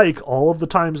is like all of the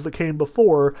times that came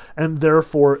before, and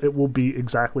therefore it will be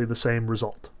exactly the same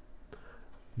result.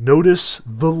 Notice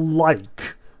the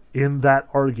like in that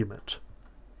argument.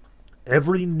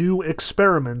 Every new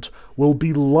experiment will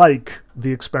be like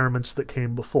the experiments that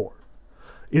came before.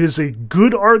 It is a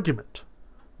good argument.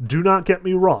 Do not get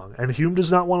me wrong, and Hume does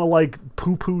not want to,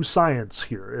 poo-poo science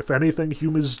here. If anything,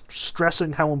 Hume is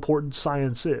stressing how important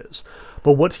science is.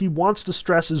 But what he wants to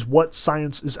stress is what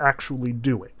science is actually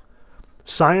doing.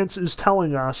 Science is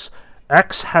telling us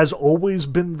X has always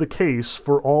been the case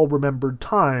for all remembered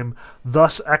time,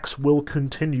 thus X will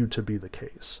continue to be the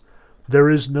case.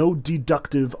 There is no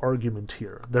deductive argument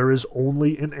here. There is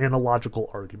only an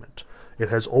analogical argument. It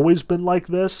has always been like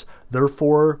this,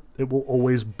 therefore it will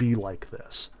always be like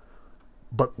this.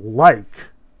 But like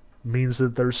means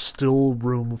that there's still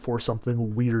room for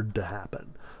something weird to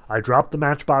happen. I drop the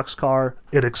Matchbox car,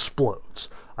 it explodes.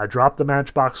 I drop the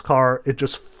Matchbox car, it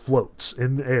just floats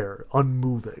in the air,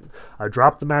 unmoving. I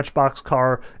drop the Matchbox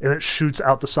car, and it shoots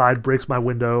out the side, breaks my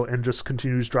window, and just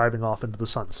continues driving off into the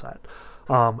sunset.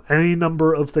 Any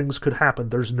number of things could happen.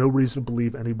 There's no reason to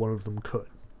believe any one of them could.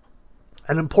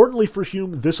 And importantly for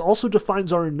Hume, this also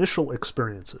defines our initial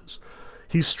experiences.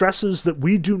 He stresses that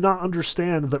we do not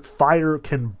understand that fire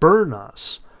can burn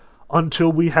us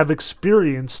until we have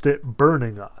experienced it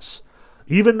burning us.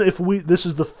 Even if this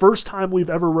is the first time we've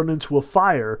ever run into a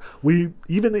fire,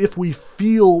 even if we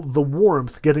feel the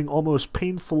warmth getting almost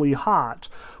painfully hot,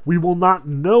 we will not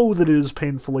know that it is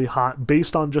painfully hot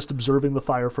based on just observing the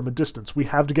fire from a distance. We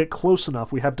have to get close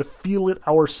enough. We have to feel it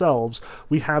ourselves.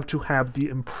 We have to have the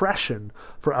impression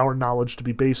for our knowledge to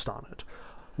be based on it.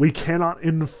 We cannot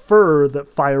infer that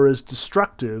fire is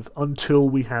destructive until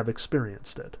we have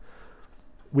experienced it.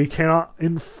 We cannot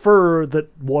infer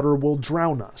that water will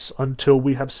drown us until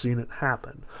we have seen it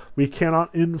happen. We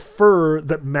cannot infer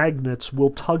that magnets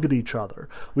will tug at each other.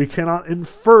 We cannot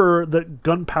infer that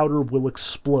gunpowder will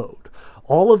explode.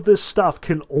 All of this stuff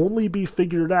can only be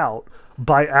figured out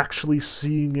by actually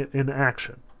seeing it in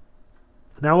action.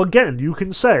 Now again, you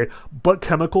can say, but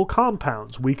chemical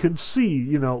compounds, we can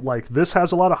see, like this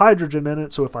has a lot of hydrogen in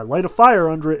it, so if I light a fire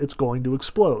under it, it's going to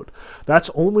explode. That's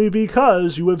only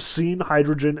because you have seen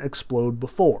hydrogen explode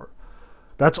before.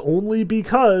 That's only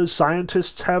because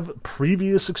scientists have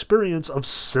previous experience of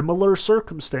similar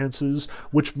circumstances,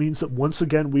 which means that once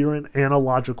again we are in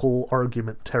analogical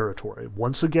argument territory.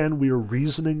 Once again, we are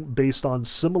reasoning based on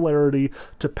similarity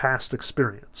to past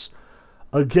experience.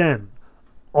 Again,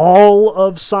 all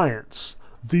of science,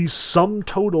 the sum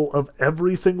total of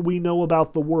everything we know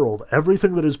about the world,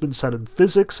 everything that has been said in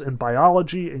physics and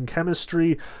biology and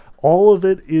chemistry, all of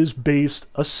it is based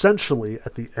essentially,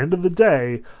 at the end of the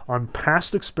day, on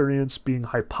past experience being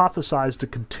hypothesized to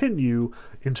continue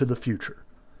into the future.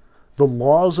 The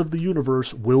laws of the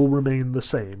universe will remain the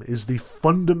same, is the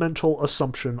fundamental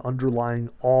assumption underlying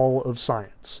all of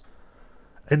science.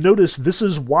 And notice, this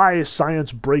is why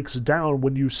science breaks down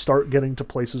when you start getting to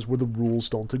places where the rules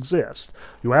don't exist.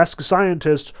 You ask a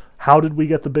scientist, how did we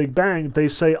get the Big Bang? They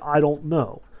say, I don't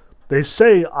know. They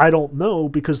say, I don't know,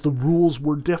 because the rules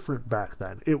were different back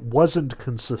then. It wasn't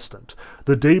consistent.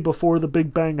 The day before the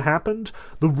Big Bang happened,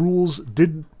 the rules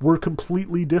were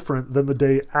completely different than the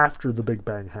day after the Big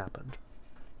Bang happened.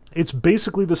 It's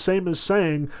basically the same as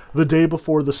saying the day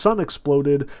before the sun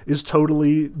exploded is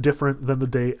totally different than the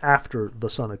day after the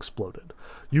sun exploded.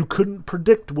 You couldn't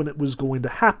predict when it was going to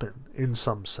happen, in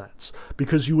some sense,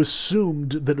 because you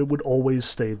assumed that it would always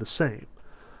stay the same.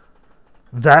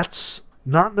 That's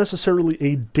not necessarily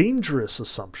a dangerous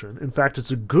assumption. In fact,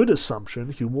 it's a good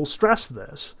assumption. Hume will stress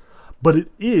this. But it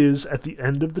is, at the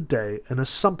end of the day, an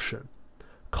assumption.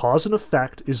 Cause and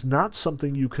effect is not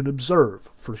something you can observe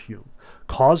for Hume.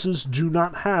 Causes do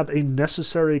not have a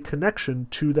necessary connection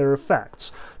to their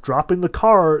effects. Dropping the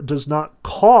car does not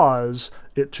cause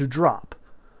it to drop.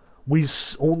 We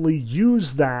only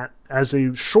use that as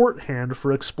a shorthand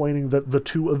for explaining that the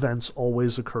two events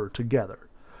always occur together.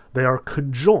 They are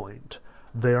conjoined.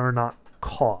 They are not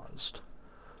caused.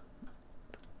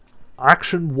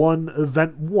 Action 1,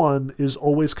 event 1 is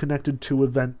always connected to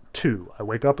event 2. I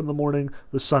wake up in the morning,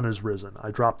 the sun has risen.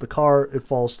 I drop the car, it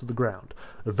falls to the ground.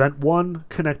 Event 1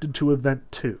 connected to event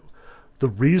 2. The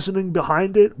reasoning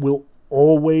behind it will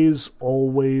always,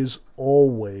 always,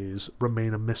 always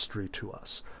remain a mystery to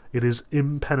us. It is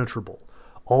impenetrable.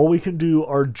 All we can do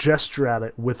are gesture at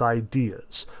it with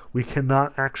ideas. We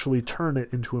cannot actually turn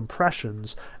it into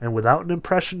impressions, and without an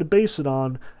impression to base it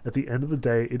on, at the end of the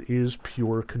day, it is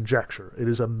pure conjecture. It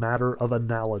is a matter of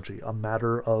analogy, a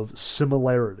matter of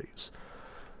similarities.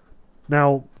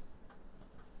 Now,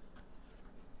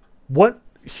 what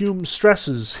Hume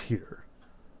stresses here,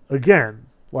 again,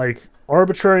 like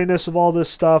arbitrariness of all this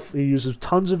stuff, he uses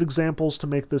tons of examples to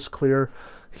make this clear.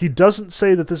 He doesn't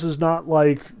say that this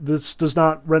does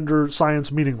not render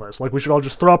science meaningless. Like we should all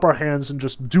just throw up our hands and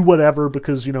just do whatever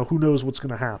because, who knows what's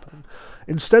going to happen.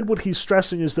 Instead, what he's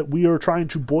stressing is that we are trying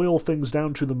to boil things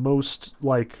down to the most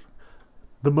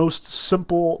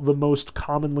simple, the most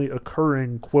commonly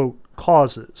occurring, quote,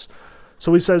 causes.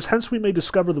 So he says, hence we may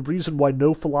discover the reason why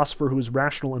no philosopher who is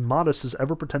rational and modest has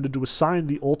ever pretended to assign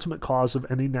the ultimate cause of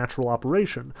any natural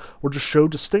operation, or to show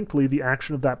distinctly the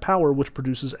action of that power which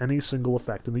produces any single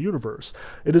effect in the universe.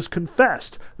 It is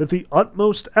confessed that the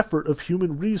utmost effort of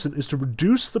human reason is to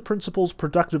reduce the principles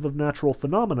productive of natural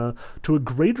phenomena to a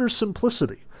greater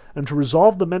simplicity, and to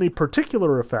resolve the many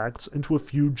particular effects into a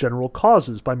few general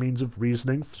causes by means of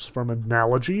reasoning from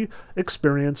analogy,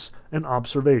 experience, and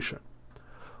observation.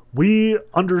 We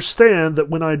understand that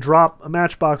when I drop a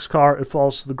matchbox car, it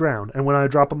falls to the ground. And when I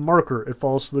drop a marker, it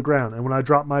falls to the ground. And when I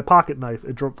drop my pocket knife,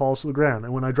 it falls to the ground.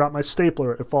 And when I drop my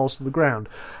stapler, it falls to the ground.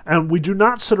 And we do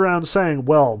not sit around saying,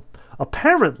 well,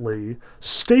 apparently,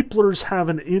 staplers have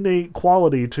an innate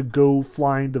quality to go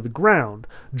flying to the ground,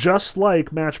 just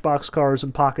like matchbox cars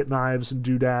and pocket knives and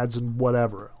doodads and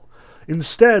whatever.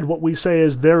 Instead, what we say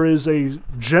is there is a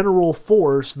general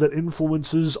force that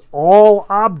influences all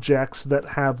objects that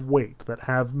have weight, that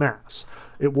have mass.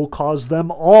 It will cause them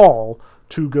all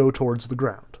to go towards the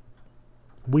ground.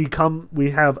 We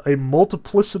have a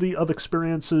multiplicity of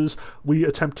experiences. We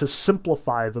attempt to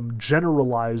simplify them,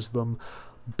 generalize them,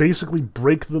 basically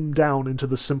break them down into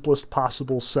the simplest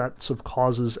possible sets of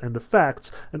causes and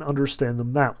effects and understand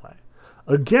them that way.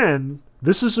 Again,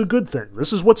 this is a good thing.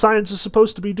 This is what science is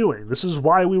supposed to be doing. This is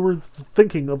why we were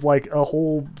thinking of like a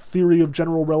whole theory of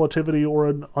general relativity or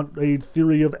a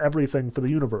theory of everything for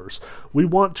the universe. We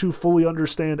want to fully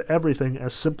understand everything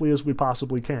as simply as we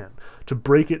possibly can, to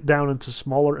break it down into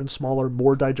smaller and smaller,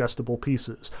 more digestible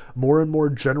pieces, more and more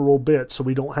general bits so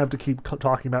we don't have to keep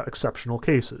talking about exceptional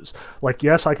cases. Like,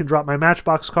 yes, I can drop my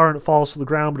Matchbox car and it falls to the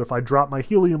ground, but if I drop my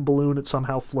helium balloon, it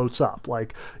somehow floats up.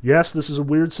 Like, yes, this is a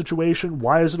weird situation.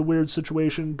 Why is it a weird situation?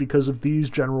 Because of these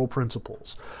general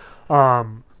principles.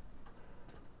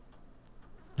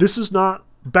 This is not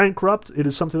bankrupt. It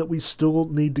is something that we still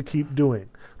need to keep doing.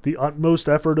 The utmost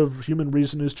effort of human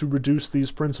reason is to reduce these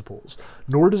principles.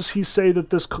 Nor does he say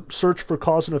that this search for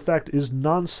cause and effect is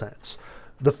nonsense.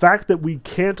 The fact that we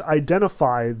can't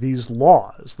identify these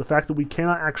laws, the fact that we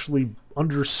cannot actually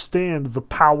understand the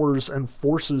powers and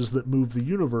forces that move the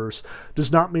universe,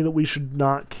 does not mean that we should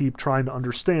not keep trying to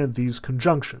understand these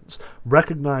conjunctions.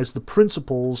 Recognize the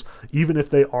principles, even if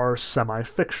they are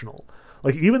semi-fictional.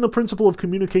 Like, even the principle of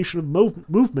communication of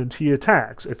movement he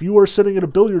attacks. If you are sitting at a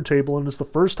billiard table and it's the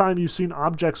first time you've seen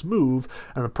objects move,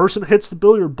 and the person hits the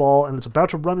billiard ball and it's about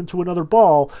to run into another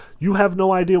ball, you have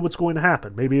no idea what's going to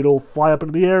happen. Maybe it'll fly up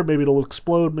into the air, maybe it'll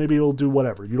explode, maybe it'll do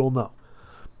whatever. You don't know.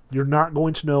 You're not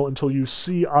going to know until you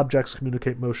see objects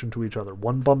communicate motion to each other.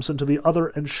 One bumps into the other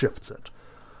and shifts it.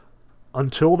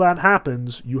 Until that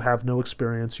happens, you have no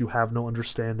experience, you have no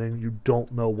understanding, you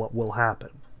don't know what will happen.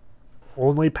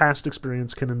 Only past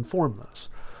experience can inform this.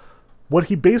 What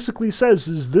he basically says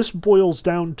is this boils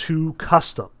down to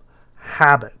custom,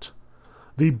 habit.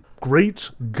 The great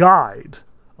guide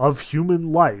of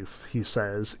human life, he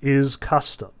says, is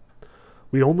custom.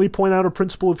 We only point out a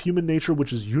principle of human nature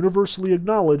which is universally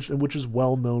acknowledged and which is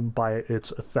well known by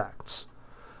its effects.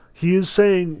 He is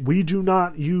saying we do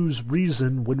not use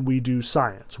reason when we do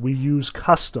science. We use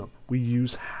custom. We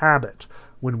use habit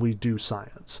when we do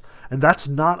science. And that's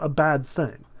not a bad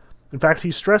thing. In fact,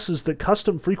 he stresses that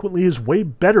custom frequently is way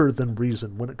better than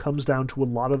reason when it comes down to a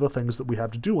lot of the things that we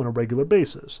have to do on a regular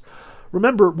basis.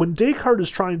 Remember, when Descartes is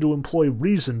trying to employ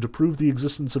reason to prove the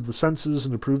existence of the senses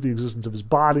and to prove the existence of his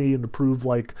body and to prove,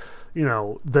 like, you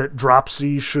know, that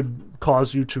dropsy should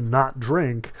cause you to not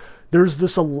drink, there's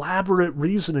this elaborate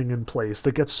reasoning in place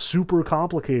that gets super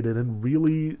complicated and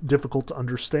really difficult to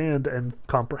understand and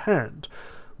comprehend.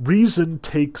 Reason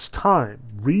takes time.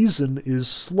 Reason is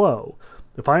slow.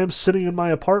 If I am sitting in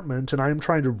my apartment and I am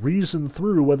trying to reason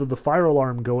through whether the fire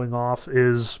alarm going off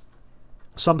is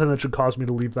something that should cause me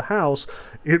to leave the house,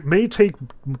 it may take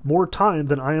more time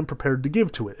than I am prepared to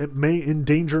give to it. It may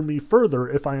endanger me further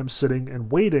if I am sitting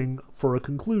and waiting for a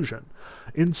conclusion.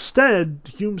 Instead,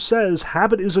 Hume says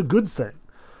habit is a good thing.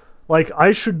 Like,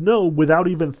 I should know without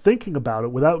even thinking about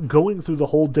it, without going through the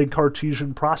whole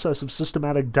Descartesian process of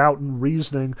systematic doubt and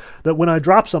reasoning, that when I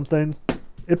drop something,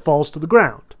 it falls to the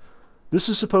ground. This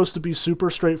is supposed to be super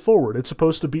straightforward. It's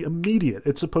supposed to be immediate.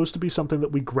 It's supposed to be something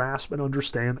that we grasp and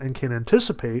understand and can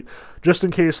anticipate, just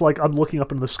in case, like, I'm looking up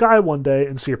into the sky one day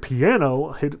and see a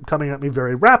piano coming at me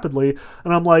very rapidly,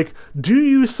 and I'm like, do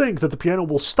you think that the piano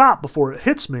will stop before it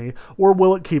hits me, or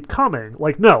will it keep coming?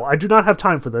 Like, no, I do not have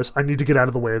time for this. I need to get out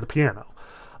of the way of the piano.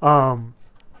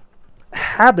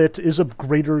 Habit is a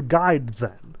greater guide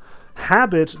then.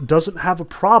 Habit doesn't have a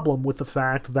problem with the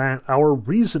fact that our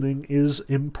reasoning is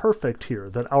imperfect here,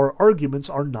 that our arguments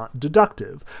are not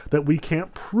deductive, that we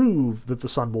can't prove that the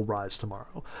sun will rise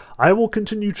tomorrow. I will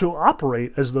continue to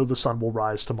operate as though the sun will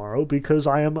rise tomorrow because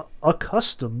I am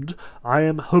accustomed, I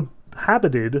am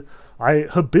habited, I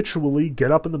habitually get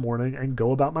up in the morning and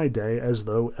go about my day as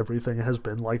though everything has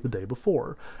been like the day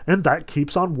before. And that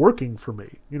keeps on working for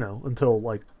me, you know, until,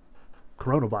 like,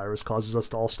 coronavirus causes us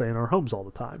to all stay in our homes all the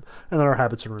time, and then our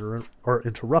habits are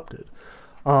interrupted.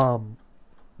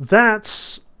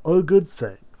 That's a good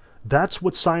thing. That's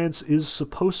what science is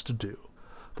supposed to do.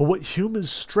 But what Hume is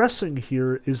stressing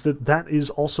here is that that is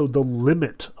also the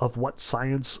limit of what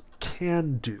science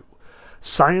can do.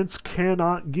 Science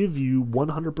cannot give you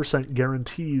 100%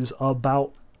 guarantees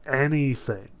about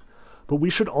anything. But we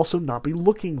should also not be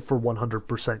looking for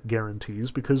 100%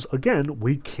 guarantees because, again,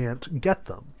 we can't get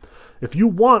them. If you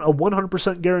want a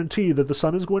 100% guarantee that the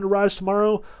sun is going to rise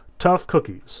tomorrow, tough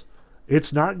cookies.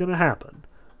 It's not going to happen.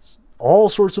 All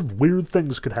sorts of weird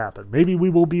things could happen. Maybe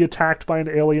we will be attacked by an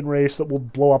alien race that will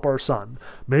blow up our sun.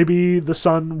 Maybe the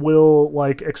sun will,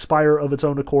 like, expire of its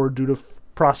own accord due to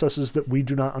processes that we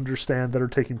do not understand that are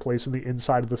taking place in the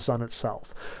inside of the sun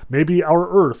itself. Maybe our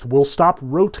Earth will stop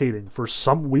rotating for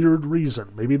some weird reason.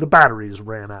 Maybe the batteries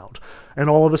ran out. And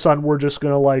all of a sudden we're just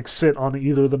going to, like, sit on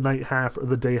either the night half or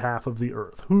the day half of the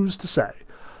Earth. Who's to say?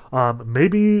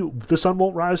 Maybe the sun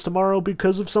won't rise tomorrow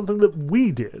because of something that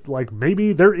we did. Like,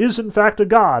 maybe there is in fact a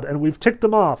God and we've ticked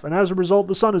him off, and as a result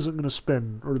the sun isn't going to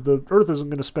spin, or the Earth isn't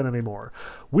going to spin anymore.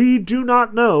 We do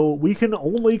not know. We can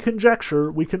only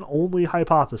conjecture. We can only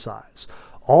hypothesize.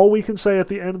 All we can say at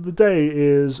the end of the day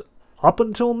is, up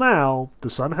until now, the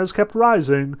sun has kept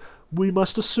rising. We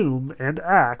must assume and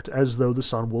act as though the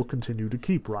sun will continue to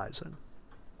keep rising.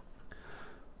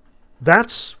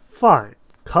 That's fine.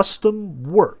 Custom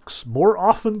works. More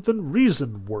often than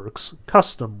reason works,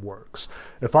 custom works.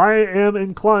 If I am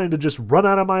inclined to just run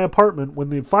out of my apartment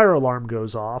when the fire alarm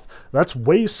goes off, that's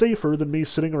way safer than me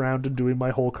sitting around and doing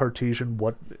my whole Cartesian,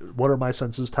 what are my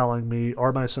senses telling me?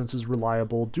 Are my senses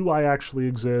reliable? Do I actually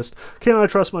exist? Can I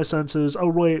trust my senses? Oh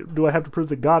wait, do I have to prove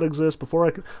that God exists before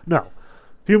I can? No.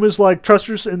 Humans, like, trust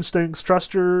your instincts,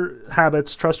 trust your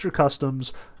habits, trust your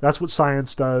customs. That's what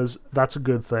science does. That's a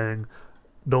good thing.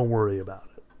 Don't worry about it.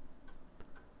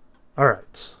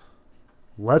 Alright,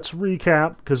 let's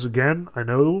recap, because again, I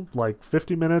know, like,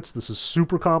 50 minutes, this is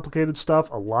super complicated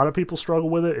stuff. A lot of people struggle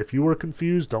with it. If you were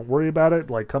confused, don't worry about it.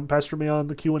 Like, come pester me on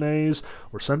the Q&As,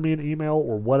 or send me an email,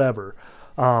 or whatever.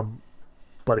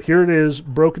 But here it is,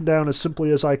 broken down as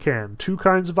simply as I can. Two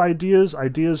kinds of ideas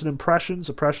and impressions.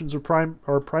 Impressions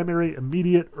are primary,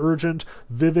 immediate, urgent,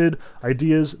 vivid.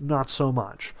 Ideas, not so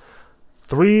much.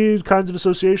 Three kinds of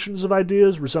associations of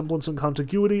ideas: resemblance and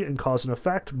contiguity, and cause and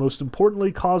effect. Most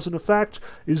importantly, cause and effect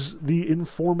is the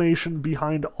information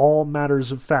behind all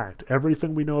matters of fact.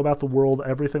 Everything we know about the world,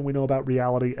 everything we know about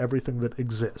reality, everything that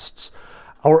exists.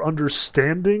 Our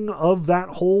understanding of that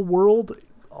whole world,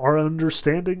 our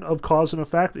understanding of cause and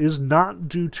effect, is not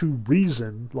due to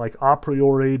reason, like a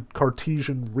priori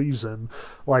Cartesian reason,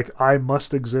 like I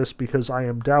must exist because I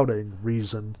am doubting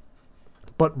reason,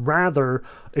 but rather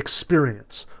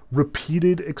experience,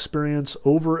 repeated experience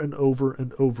over and over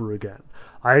and over again.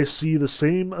 I see the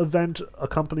same event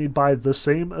accompanied by the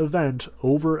same event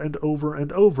over and over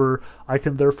and over. I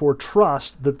can therefore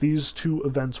trust that these two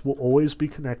events will always be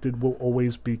connected, will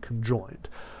always be conjoined.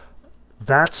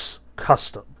 That's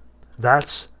custom.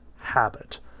 That's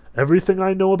habit. Everything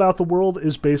I know about the world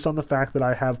is based on the fact that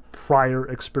I have prior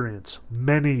experience,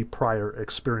 many prior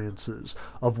experiences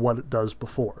of what it does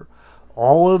before.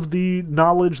 All of the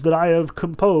knowledge that I have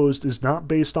composed is not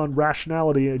based on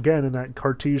rationality, again, in that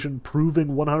Cartesian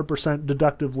proving 100%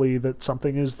 deductively that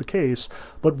something is the case,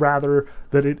 but rather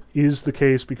that it is the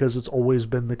case because it's always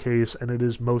been the case and it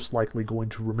is most likely going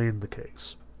to remain the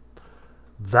case.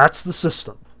 That's the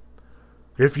system.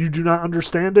 If you do not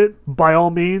understand it, by all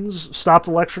means, stop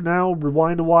the lecture now,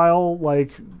 rewind a while,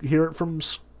 like, hear it from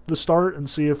the start and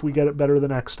see if we get it better the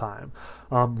next time.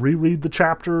 Reread the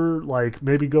chapter, like,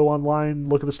 maybe go online,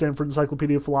 look at the Stanford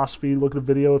Encyclopedia of Philosophy, look at a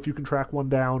video if you can track one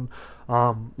down.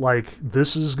 Like,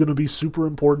 this is going to be super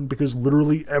important because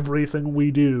literally everything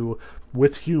we do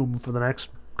with Hume for the next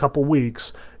couple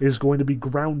weeks is going to be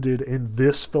grounded in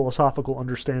this philosophical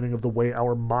understanding of the way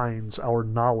our minds, our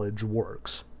knowledge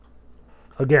works.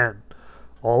 Again,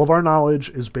 all of our knowledge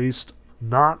is based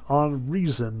not on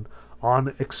reason,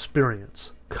 on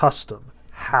experience, custom,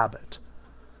 habit.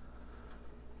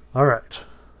 Alright,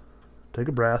 take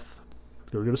a breath,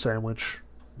 go get a sandwich,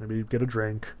 maybe get a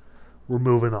drink, we're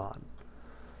moving on.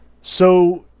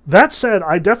 So, that said,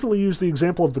 I definitely use the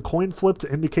example of the coin flip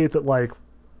to indicate that, like,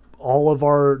 all of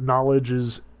our knowledge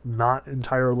is not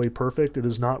entirely perfect, it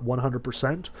is not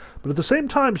 100%, but at the same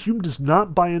time, Hume does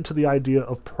not buy into the idea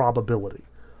of probability.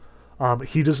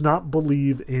 He does not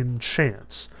believe in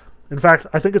chance. In fact,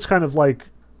 I think it's kind of like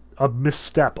a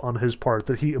misstep on his part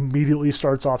that he immediately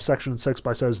starts off section 6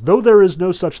 by says, though there is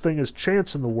no such thing as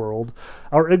chance in the world,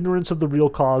 our ignorance of the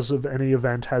real cause of any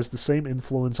event has the same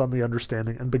influence on the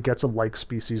understanding and begets a like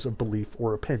species of belief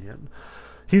or opinion.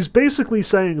 He's basically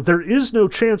saying there is no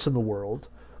chance in the world,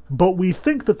 but we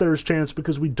think that there's chance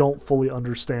because we don't fully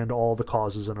understand all the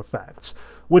causes and effects.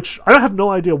 Which, I have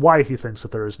no idea why he thinks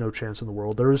that there is no chance in the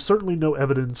world. There is certainly no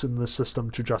evidence in this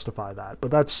system to justify that, but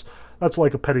that's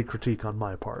like a petty critique on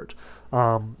my part.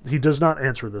 He does not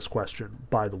answer this question,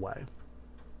 by the way.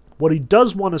 What he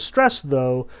does want to stress,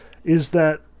 though, is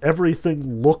that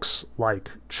everything looks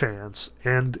like chance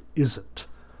and isn't.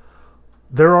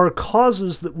 There are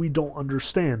causes that we don't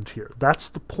understand here. That's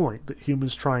the point that Hume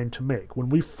is trying to make. When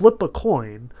we flip a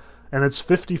coin, and it's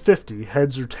 50-50,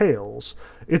 heads or tails,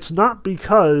 it's not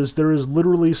because there is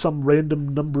literally some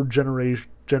random number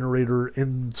generator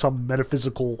in some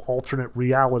metaphysical alternate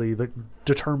reality that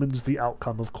determines the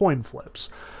outcome of coin flips.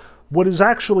 What is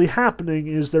actually happening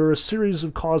is there are a series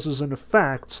of causes and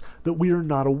effects that we are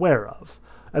not aware of.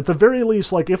 At the very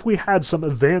least, like, if we had some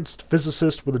advanced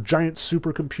physicist with a giant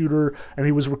supercomputer and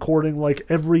he was recording, like,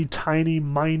 every tiny,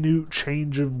 minute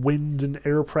change of wind and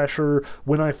air pressure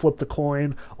when I flip the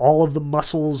coin, all of the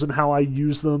muscles and how I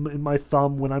use them in my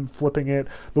thumb when I'm flipping it,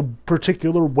 the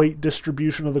particular weight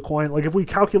distribution of the coin, like, if we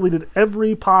calculated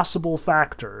every possible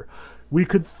factor, we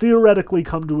could theoretically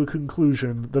come to a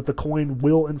conclusion that the coin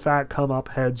will, in fact, come up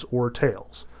heads or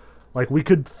tails. Like, we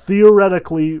could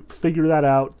theoretically figure that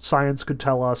out. Science could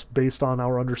tell us based on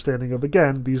our understanding of,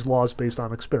 again, these laws based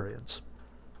on experience.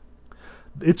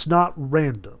 It's not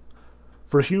random.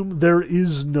 For Hume, there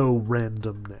is no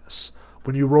randomness.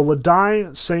 When you roll a die,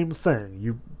 same thing.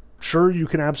 You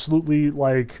can absolutely,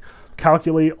 like,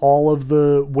 calculate all of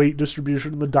the weight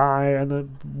distribution of the die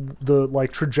and the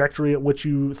like trajectory at which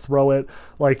you throw it.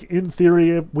 Like, in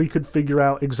theory, we could figure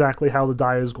out exactly how the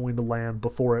die is going to land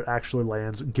before it actually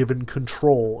lands, given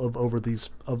control of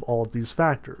all of these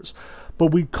factors. But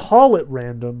we call it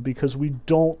random because we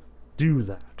don't do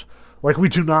that. Like, we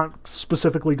do not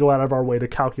specifically go out of our way to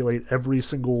calculate every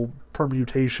single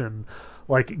permutation,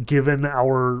 like, given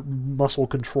our muscle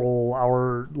control,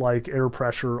 our, like, air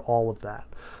pressure, all of that.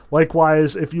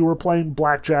 Likewise, if you were playing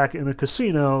blackjack in a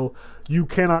casino, you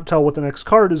cannot tell what the next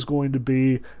card is going to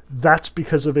be. That's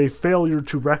because of a failure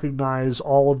to recognize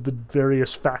all of the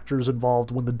various factors involved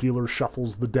when the dealer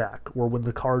shuffles the deck, or when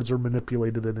the cards are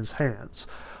manipulated in his hands.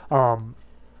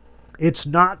 It's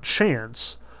not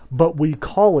chance, but we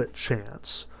call it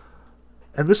chance.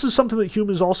 And this is something that Hume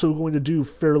is also going to do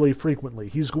fairly frequently.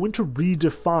 He's going to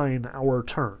redefine our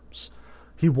terms.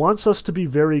 He wants us to be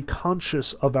very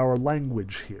conscious of our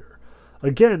language here.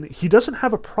 Again, he doesn't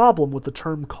have a problem with the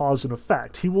term cause and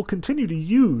effect. He will continue to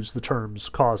use the terms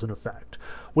cause and effect.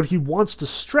 What he wants to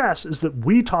stress is that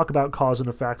we talk about cause and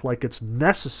effect like it's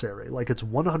necessary, like it's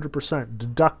 100%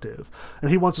 deductive. And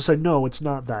he wants to say, no, it's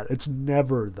not that. It's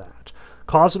never that.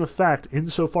 Cause and effect,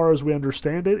 insofar as we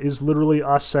understand it, is literally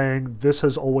us saying this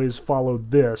has always followed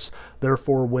this,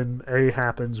 therefore when A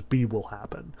happens, B will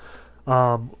happen.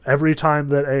 Every time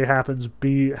that A happens,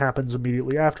 B happens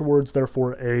immediately afterwards,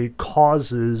 therefore A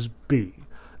causes B.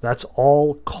 That's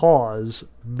all cause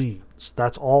means.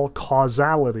 That's all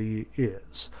causality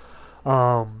is.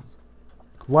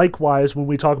 Likewise, when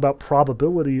we talk about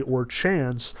probability or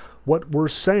chance, what we're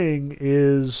saying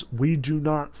is we do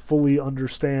not fully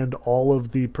understand all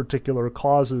of the particular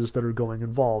causes that are going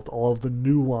involved, all of the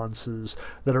nuances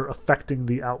that are affecting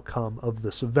the outcome of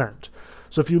this event.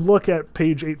 So if you look at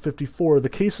page 854, the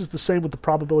case is the same with the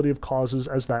probability of causes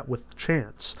as that with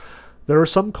chance. There are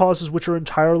some causes which are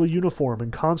entirely uniform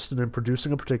and constant in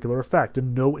producing a particular effect,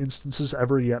 and no instance has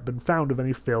ever yet been found of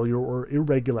any failure or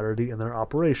irregularity in their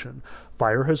operation.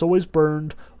 Fire has always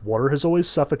burned, water has always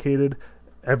suffocated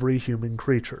every human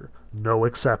creature. No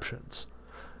exceptions.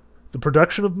 The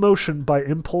production of motion by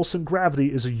impulse and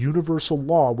gravity is a universal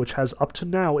law which has up to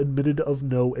now admitted of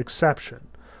no exception.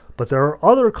 But there are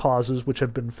other causes which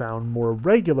have been found more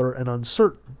irregular and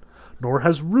uncertain. Nor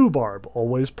has rhubarb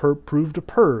always proved a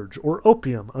purge, or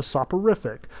opium a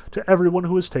soporific, to everyone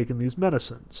who has taken these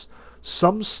medicines.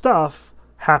 Some stuff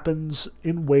happens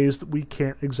in ways that we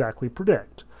can't exactly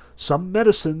predict. Some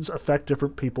medicines affect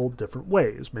different people different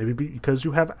ways. Maybe because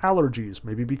you have allergies.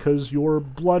 Maybe because your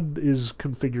blood is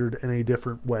configured in a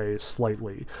different way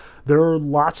slightly. There are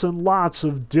lots and lots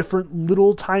of different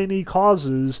little tiny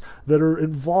causes that are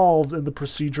involved in the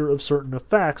procedure of certain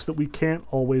effects that we can't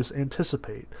always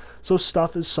anticipate. So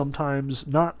stuff is sometimes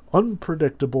not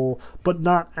unpredictable, but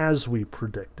not as we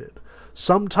predicted.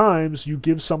 Sometimes you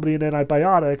give somebody an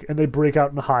antibiotic and they break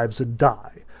out in hives and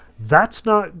die. That's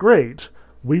not great.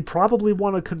 We probably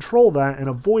want to control that and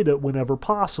avoid it whenever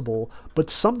possible,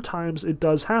 but sometimes it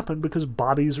does happen because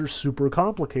bodies are super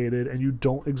complicated and you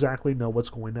don't exactly know what's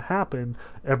going to happen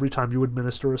every time you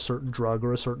administer a certain drug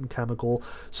or a certain chemical.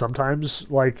 Sometimes,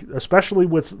 like, especially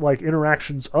with, like,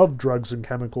 interactions of drugs and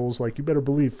chemicals, like, you better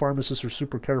believe pharmacists are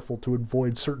super careful to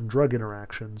avoid certain drug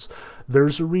interactions.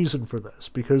 There's a reason for this,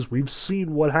 because we've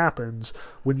seen what happens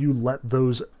when you let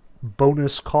those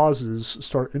bonus causes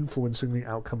start influencing the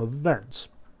outcome of events.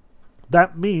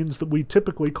 That means that we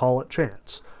typically call it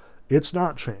chance. It's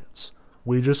not chance.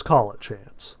 We just call it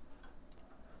chance.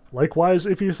 Likewise,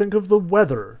 if you think of the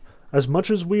weather, As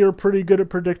much as we are pretty good at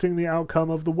predicting the outcome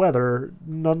of the weather,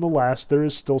 nonetheless, there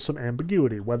is still some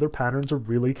ambiguity. Weather patterns are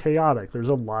really chaotic. There's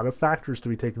a lot of factors to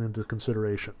be taken into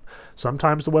consideration.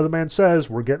 Sometimes the weatherman says,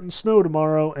 we're getting snow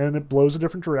tomorrow, and it blows a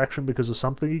different direction because of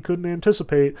something he couldn't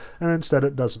anticipate, and instead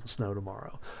it doesn't snow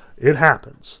tomorrow. It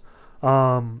happens.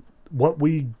 That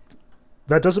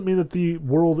doesn't mean that the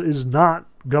world is not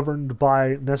governed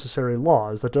by necessary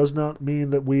laws. That does not mean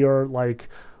that we are like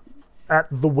at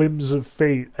the whims of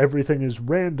fate, everything is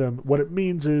random. What it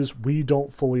means is we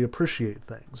don't fully appreciate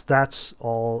things. That's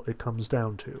all it comes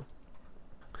down to.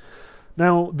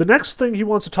 Now, the next thing he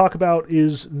wants to talk about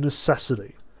is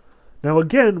necessity. Now,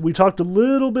 again, we talked a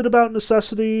little bit about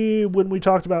necessity when we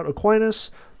talked about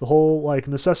Aquinas, the whole like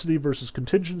necessity versus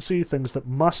contingency, things that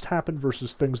must happen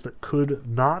versus things that could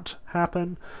not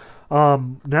happen.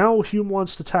 Now Hume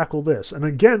wants to tackle this. And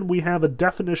again, we have a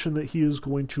definition that he is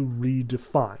going to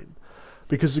redefine.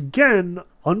 Because again,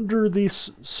 under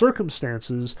these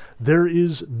circumstances, there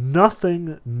is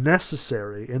nothing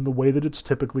necessary in the way that it's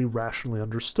typically rationally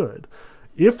understood.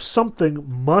 If something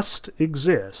must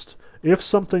exist, if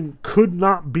something could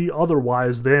not be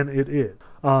otherwise than it is,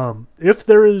 if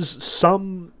there is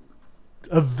some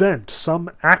event, some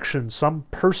action, some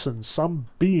person, some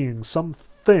being, some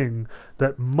thing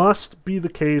that must be the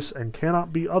case and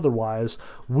cannot be otherwise,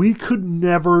 we could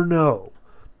never know.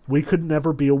 We could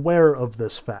never be aware of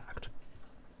this fact.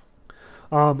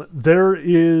 There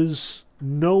is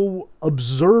no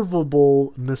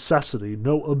observable necessity,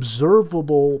 no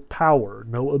observable power,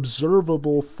 no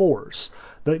observable force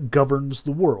that governs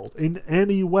the world in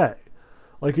any way.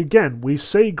 Like again, we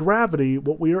say gravity,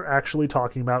 what we are actually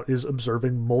talking about is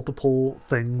observing multiple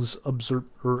things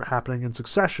happening in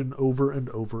succession over and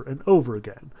over and over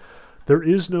again. There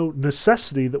is no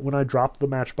necessity that when I drop the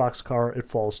Matchbox car, it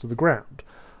falls to the ground.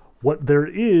 What there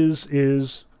is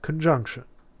conjunction.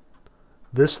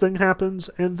 This thing happens,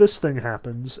 and this thing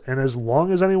happens, and as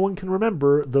long as anyone can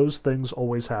remember, those things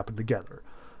always happen together.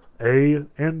 A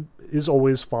and is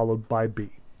always followed by B.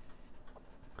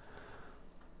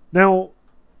 Now,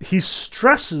 he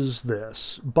stresses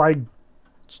this by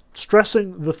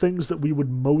stressing the things that we would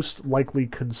most likely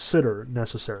consider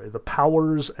necessary, the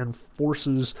powers and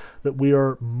forces that we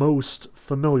are most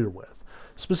familiar with,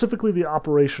 specifically the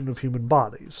operation of human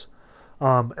bodies,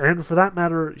 and for that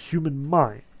matter, human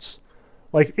minds.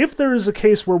 Like, if there is a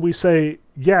case where we say,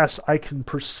 yes, I can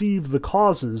perceive the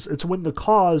causes, it's when the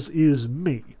cause is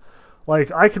me.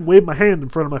 Like, I can wave my hand in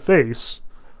front of my face,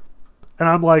 and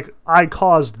I'm like, I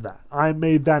caused that. I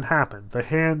made that happen. The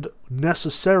hand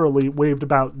necessarily waved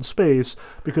about in space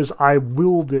because I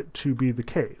willed it to be the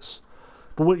case.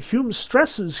 But what Hume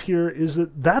stresses here is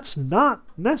that that's not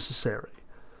necessary.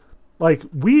 Like,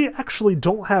 we actually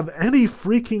don't have any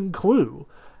freaking clue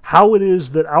how it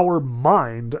is that our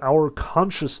mind, our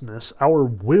consciousness, our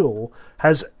will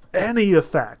has any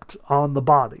effect on the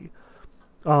body.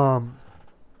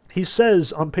 He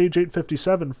says on page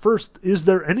 857, first, is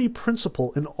there any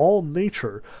principle in all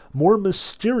nature more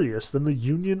mysterious than the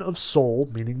union of soul,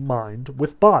 meaning mind,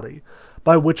 with body,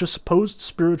 by which a supposed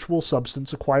spiritual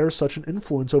substance acquires such an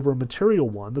influence over a material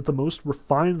one that the most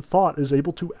refined thought is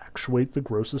able to actuate the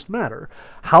grossest matter?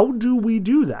 How do we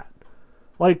do that?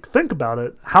 Like, think about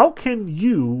it. How can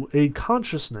you, a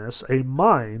consciousness, a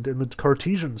mind, in the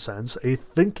Cartesian sense, a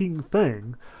thinking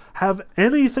thing, have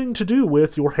anything to do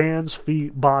with your hands,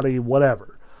 feet, body,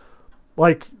 whatever?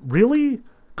 Like, really?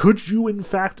 Could you, in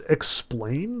fact,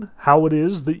 explain how it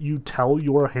is that you tell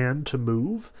your hand to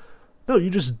move? No, you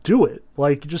just do it.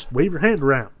 Like, you just wave your hand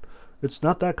around. It's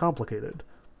not that complicated.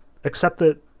 Except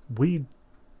that we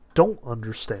don't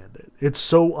understand it. It's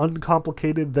so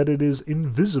uncomplicated that it is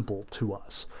invisible to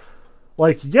us.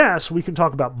 Like, yes, we can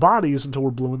talk about bodies until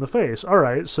we're blue in the face.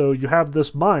 Alright, so you have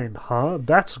this mind, huh?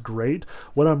 That's great.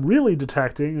 What I'm really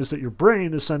detecting is that your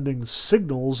brain is sending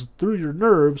signals through your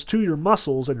nerves to your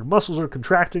muscles, and your muscles are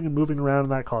contracting and moving around,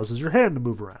 and that causes your hand to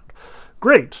move around.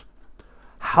 Great.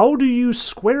 How do you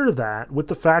square that with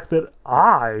the fact that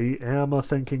I am a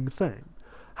thinking thing?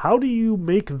 How do you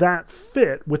make that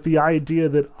fit with the idea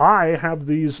that I have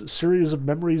these series of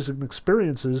memories and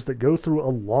experiences that go through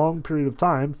a long period of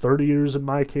time, 30 years in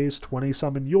my case,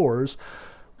 20-some in yours,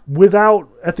 without,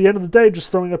 at the end of the day,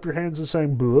 just throwing up your hands and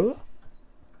saying, "Buh"?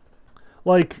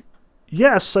 Like,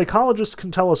 yes, psychologists can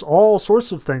tell us all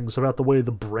sorts of things about the way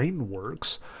the brain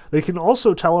works. They can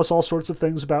also tell us all sorts of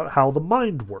things about how the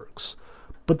mind works.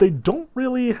 But they don't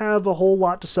really have a whole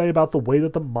lot to say about the way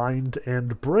that the mind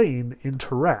and brain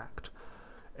interact.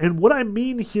 And what I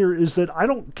mean here is that I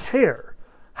don't care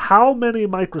how many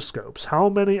microscopes, how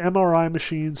many MRI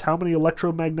machines, how many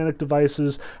electromagnetic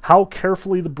devices, how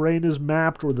carefully the brain is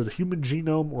mapped, or the human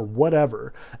genome, or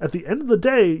whatever. At the end of the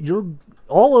day,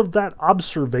 all of that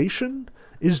observation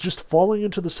is just falling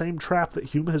into the same trap that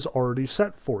Hume has already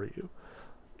set for you.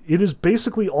 It is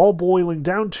basically all boiling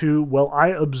down to, well, I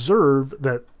observe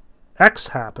that X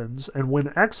happens, and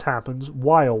when X happens,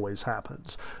 Y always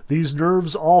happens. These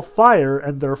nerves all fire,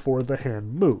 and therefore the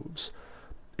hand moves.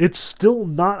 It's still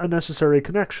not a necessary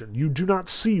connection. You do not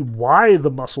see why the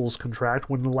muscles contract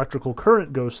when an electrical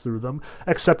current goes through them,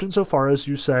 except insofar as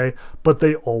you say, but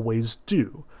they always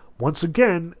do. Once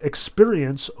again,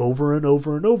 experience over and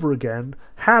over and over again,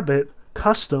 habit,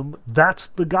 custom, that's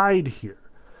the guide here.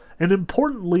 And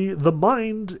importantly, the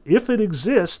mind, if it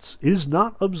exists, is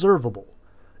not observable.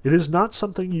 It is not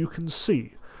something you can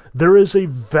see. There is a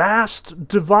vast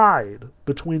divide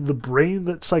between the brain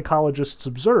that psychologists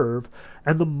observe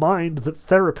and the mind that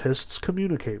therapists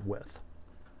communicate with.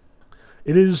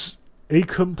 It is a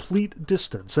complete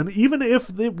distance. And even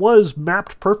if it was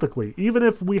mapped perfectly, even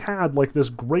if we had like this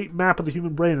great map of the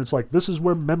human brain, it's like this is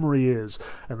where memory is,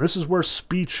 and this is where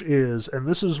speech is, and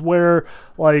this is where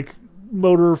like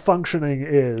motor functioning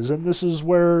is, and this is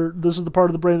the part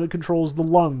of the brain that controls the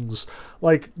lungs.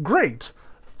 Like, great.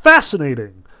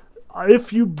 Fascinating.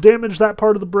 If you damage that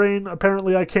part of the brain,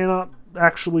 apparently I cannot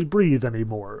actually breathe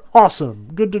anymore.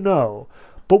 Awesome. Good to know.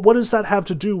 But what does that have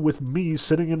to do with me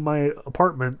sitting in my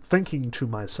apartment thinking to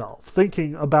myself,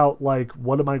 thinking about, like,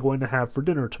 what am I going to have for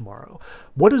dinner tomorrow?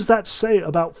 What does that say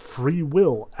about free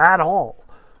will at all?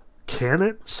 Can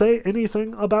it say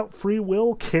anything about free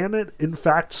will? Can it, in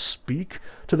fact, speak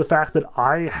to the fact that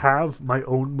I have my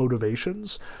own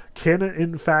motivations? Can it,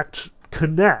 in fact,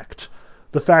 connect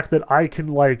the fact that I can,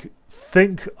 like,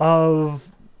 think of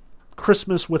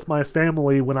Christmas with my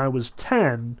family when I was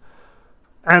 10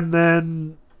 and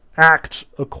then act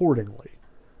accordingly?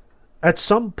 At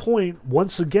some point,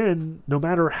 once again, no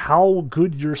matter how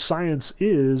good your science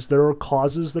is, there are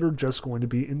causes that are just going to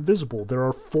be invisible. There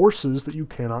are forces that you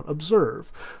cannot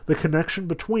observe. The connection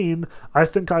between, I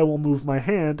think I will move my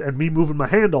hand, and me moving my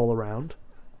hand all around,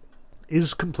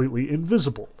 is completely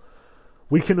invisible.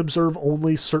 We can observe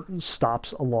only certain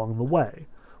stops along the way.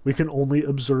 We can only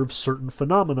observe certain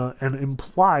phenomena and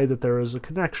imply that there is a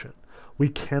connection. We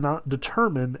cannot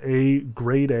determine a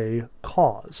grade A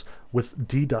cause with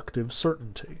deductive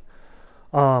certainty.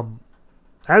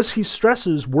 As he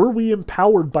stresses, were we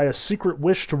empowered by a secret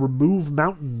wish to remove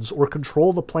mountains or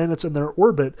control the planets in their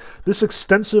orbit, this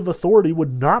extensive authority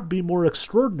would not be more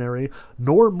extraordinary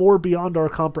nor more beyond our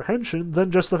comprehension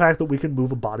than just the fact that we can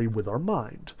move a body with our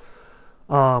mind.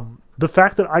 The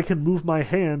fact that I can move my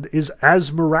hand is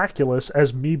as miraculous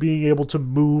as me being able to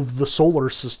move the solar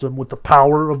system with the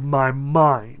power of my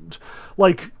mind.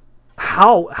 Like,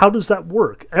 how does that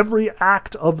work? Every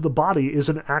act of the body is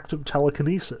an act of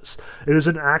telekinesis. It is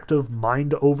an act of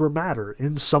mind over matter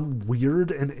in some weird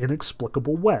and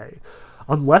inexplicable way.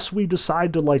 Unless we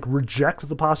decide to, like, reject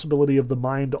the possibility of the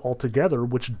mind altogether,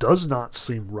 which does not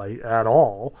seem right at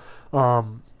all,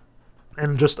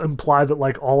 and just imply that,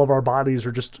 like, all of our bodies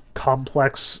are just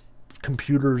complex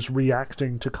computers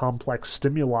reacting to complex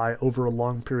stimuli over a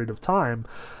long period of time,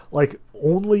 like,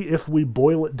 only if we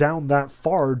boil it down that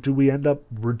far do we end up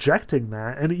rejecting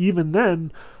that. And even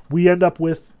then, we end up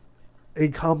with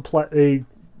a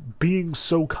being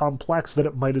so complex that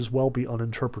it might as well be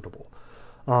uninterpretable.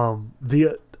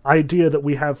 The idea that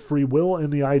we have free will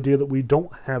and the idea that we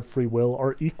don't have free will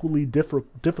are equally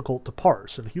difficult to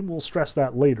parse, and Hume will stress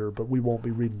that later, but we won't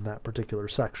be reading that particular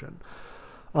section.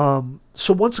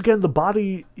 So once again, the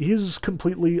body is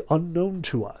completely unknown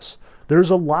to us.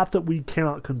 There's a lot that we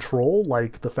cannot control,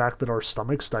 like the fact that our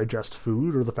stomachs digest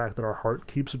food or the fact that our heart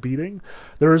keeps beating.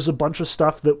 There is a bunch of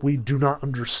stuff that we do not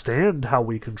understand how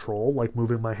we control, like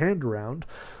moving my hand around.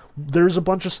 There's a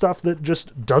bunch of stuff that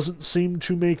just doesn't seem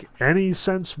to make any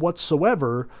sense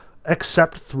whatsoever,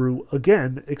 except through,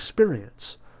 again,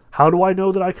 experience. How do I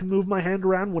know that I can move my hand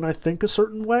around when I think a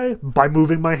certain way? By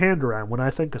moving my hand around when I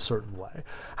think a certain way.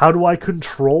 How do I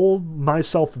control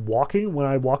myself walking when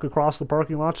I walk across the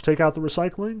parking lot to take out the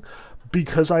recycling?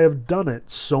 Because I have done it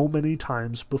so many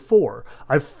times before.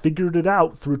 I've figured it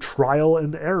out through trial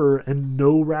and error and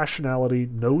no rationality,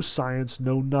 no science,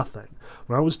 no nothing.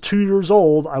 When I was 2 years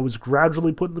old, I was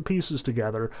gradually putting the pieces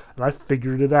together and I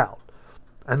figured it out.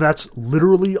 And that's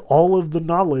literally all of the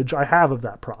knowledge I have of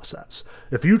that process.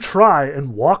 If you try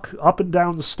and walk up and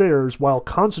down the stairs while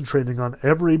concentrating on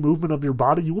every movement of your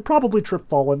body, you will probably trip,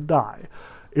 fall, and die.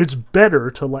 It's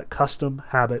better to let custom,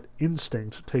 habit,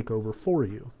 instinct take over for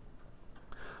you.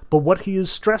 But what he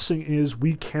is stressing is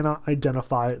we cannot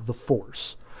identify the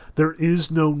force. There is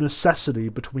no necessity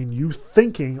between you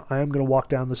thinking I am going to walk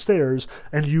down the stairs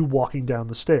and you walking down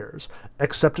the stairs,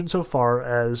 except insofar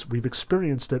as we've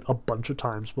experienced it a bunch of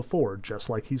times before, just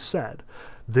like he said.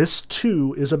 This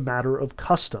too is a matter of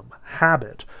custom,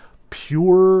 habit,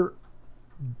 pure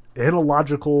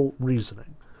analogical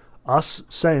reasoning. Us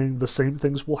saying the same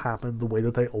things will happen the way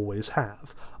that they always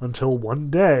have, until one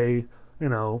day,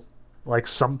 like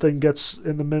something gets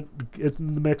in the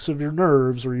mix of your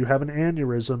nerves, or you have an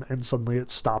aneurysm and suddenly it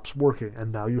stops working,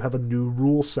 and now you have a new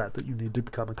rule set that you need to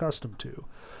become accustomed to.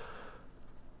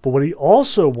 But what he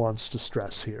also wants to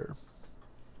stress here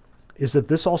is that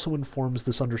this also informs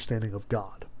this understanding of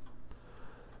God.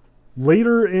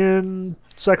 Later in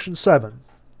section 7,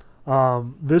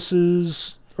 this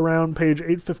is around page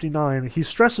 859, he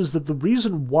stresses that the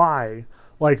reason why,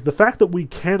 like the fact that we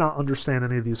cannot understand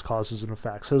any of these causes and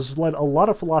effects, has led a lot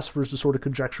of philosophers to sort of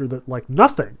conjecture that like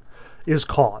nothing is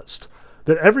caused,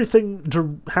 that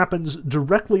everything happens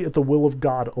directly at the will of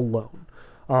God alone.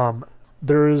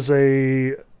 There is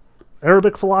a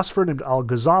Arabic philosopher named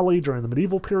Al-Ghazali during the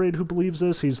medieval period who believes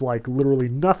this. He's like, literally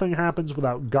nothing happens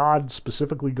without God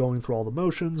specifically going through all the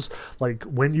motions. Like,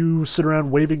 when you sit around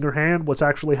waving your hand, what's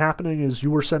actually happening is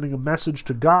you are sending a message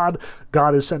to God.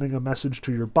 God is sending a message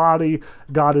to your body.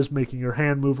 God is making your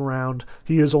hand move around.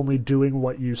 He is only doing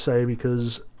what you say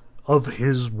because of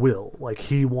his will. Like,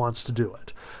 he wants to do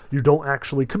it. You don't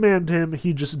actually command him.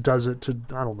 He just does it to,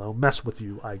 mess with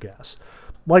you, I guess.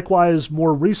 Likewise,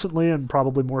 more recently, and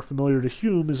probably more familiar to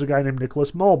Hume, is a guy named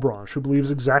Nicholas Malebranche, who believes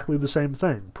exactly the same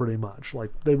thing, pretty much. Like,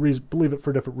 they believe it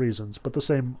for different reasons, but the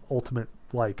same ultimate,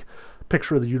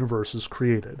 picture of the universe is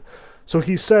created. So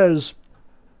he says,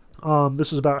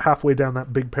 this is about halfway down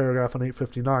that big paragraph on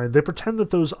 859, they pretend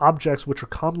that those objects which are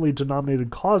commonly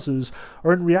denominated causes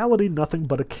are in reality nothing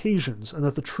but occasions, and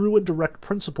that the true and direct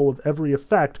principle of every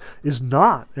effect is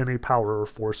not any power or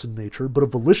force in nature, but a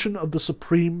volition of the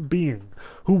Supreme Being,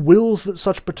 who wills that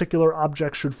such particular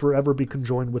objects should forever be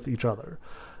conjoined with each other.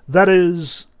 That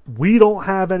is, we don't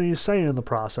have any say in the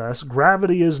process.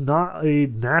 Gravity is not a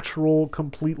natural,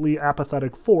 completely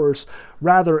apathetic force.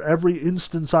 Rather, every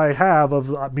instance I have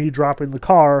of me dropping the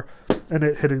car and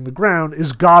it hitting the ground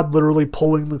is God literally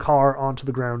pulling the car onto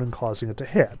the ground and causing it to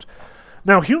hit.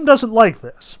 Now, Hume doesn't like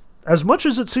this. As much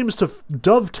as it seems to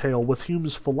dovetail with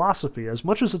Hume's philosophy, as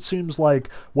much as it seems like,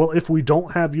 well, if we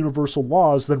don't have universal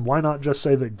laws, then why not just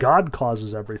say that God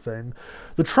causes everything?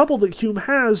 The trouble that Hume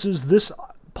has is this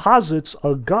posits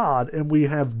a God, and we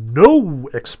have no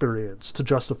experience to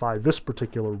justify this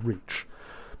particular reach.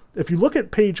 If you look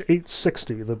at page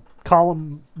 860, the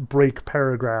column break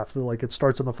paragraph, like it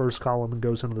starts in the first column and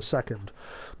goes into the second,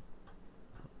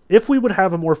 if we would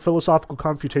have a more philosophical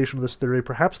confutation of this theory,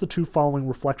 perhaps the two following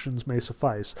reflections may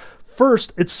suffice.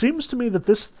 First, it seems to me that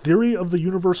this theory of the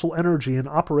universal energy and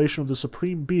operation of the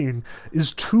Supreme Being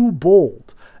is too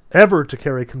bold ever to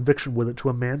carry conviction with it to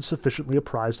a man sufficiently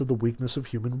apprised of the weakness of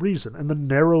human reason, and the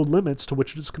narrow limits to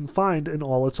which it is confined in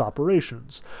all its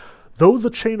operations. Though the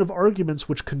chain of arguments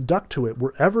which conduct to it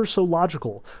were ever so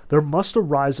logical, there must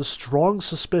arise a strong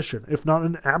suspicion, if not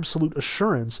an absolute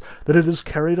assurance, that it has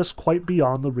carried us quite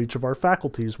beyond the reach of our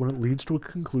faculties when it leads to a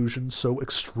conclusion so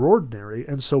extraordinary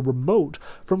and so remote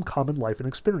from common life and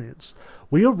experience.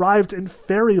 We arrived in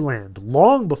fairyland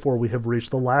long before we have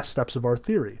reached the last steps of our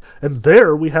theory, and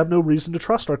there we have no reason to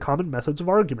trust our common methods of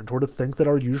argument, or to think that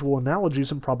our usual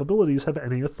analogies and probabilities have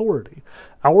any authority.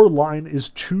 Our line is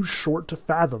too short to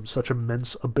fathom such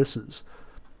immense abysses.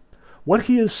 What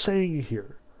he is saying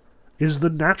here is the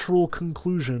natural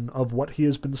conclusion of what he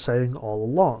has been saying all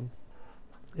along.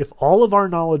 If all of our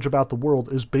knowledge about the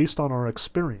world is based on our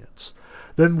experience,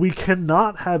 then we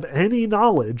cannot have any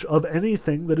knowledge of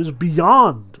anything that is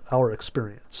beyond our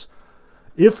experience.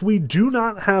 If we do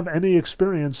not have any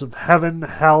experience of heaven,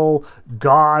 hell,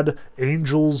 God,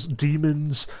 angels,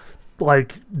 demons,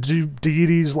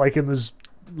 deities like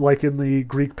in the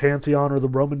Greek pantheon or the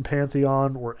Roman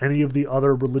pantheon or any of the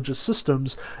other religious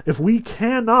systems, if we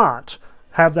cannot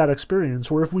have that experience,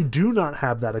 or if we do not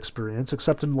have that experience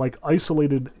except in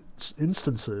isolated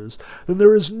instances, then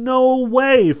there is no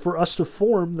way for us to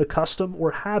form the custom or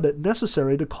habit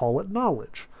necessary to call it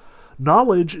knowledge.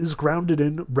 Knowledge is grounded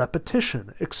in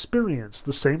repetition, experience,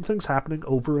 the same things happening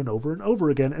over and over and over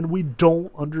again, and we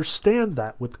don't understand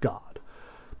that with God.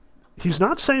 He's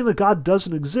not saying that God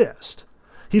doesn't exist.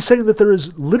 He's saying that there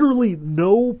is literally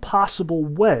no possible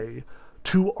way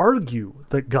to argue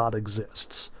that God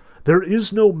exists. There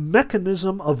is no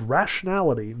mechanism of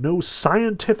rationality, no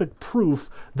scientific proof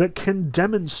that can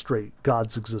demonstrate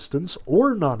God's existence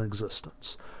or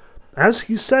non-existence. As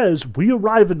he says, we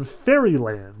arrive in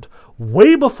fairyland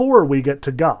way before we get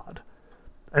to God.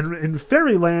 And in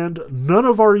fairyland, none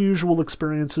of our usual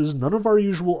experiences, none of our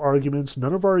usual arguments,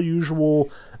 none of our usual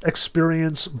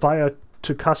experience via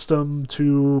to custom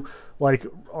to like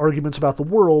arguments about the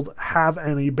world have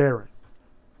any bearing.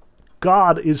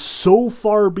 God is so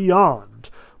far beyond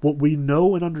what we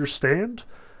know and understand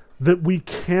that we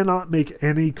cannot make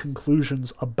any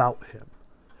conclusions about him.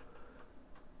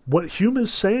 What Hume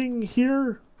is saying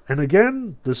here, and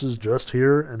again, this is just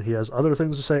here, and he has other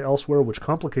things to say elsewhere which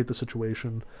complicate the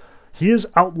situation, he is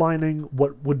outlining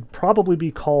what would probably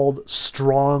be called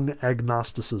strong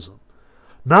agnosticism.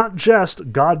 Not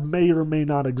just God may or may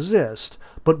not exist,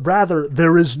 but rather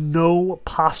there is no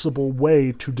possible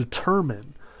way to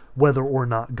determine whether or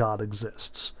not God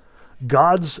exists.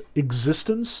 God's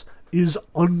existence is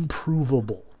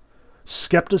unprovable.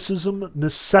 Skepticism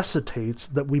necessitates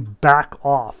that we back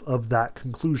off of that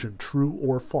conclusion, true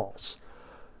or false.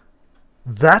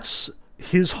 That's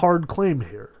his hard claim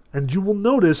here. And you will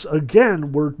notice,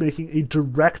 again, we're making a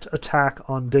direct attack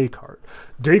on Descartes.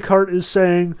 Descartes is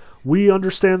saying, we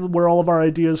understand where all of our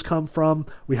ideas come from.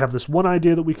 We have this one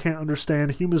idea that we can't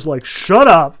understand. Hume is like, shut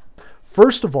up!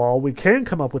 First of all, we can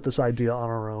come up with this idea on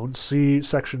our own. See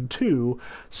section 2.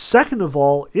 Second of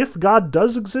all, if God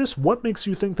does exist, what makes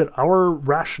you think that our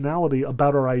rationality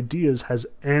about our ideas has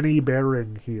any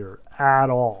bearing here at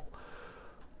all?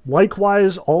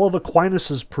 Likewise, all of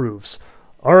Aquinas' proofs.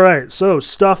 All right, so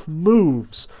stuff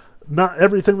moves. Not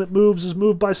everything that moves is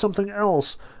moved by something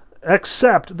else.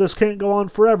 Except this can't go on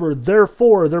forever.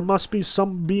 Therefore, there must be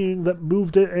some being that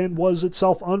moved it and was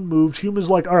itself unmoved. Hume is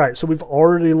like, all right, so we've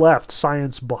already left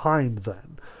science behind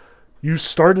then. You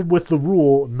started with the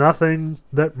rule, nothing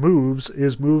that moves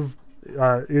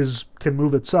can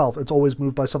move itself. It's always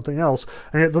moved by something else.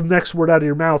 And yet the next word out of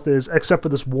your mouth is, except for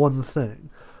this one thing.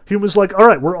 Hume is like, all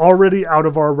right, we're already out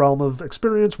of our realm of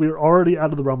experience. We are already out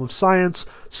of the realm of science.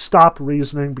 Stop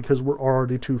reasoning because we're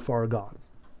already too far gone.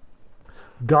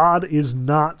 God is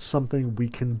not something we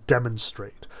can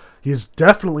demonstrate. He is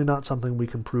definitely not something we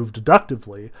can prove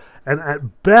deductively, and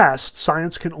at best,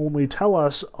 science can only tell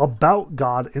us about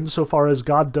God insofar as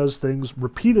God does things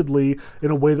repeatedly in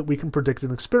a way that we can predict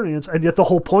and experience, and yet the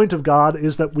whole point of God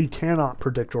is that we cannot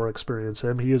predict or experience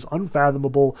him. He is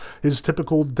unfathomable. His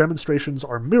typical demonstrations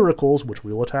are miracles, which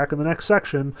we will attack in the next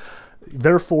section.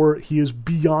 Therefore, he is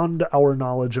beyond our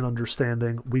knowledge and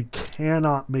understanding. We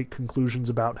cannot make conclusions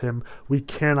about him. We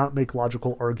cannot make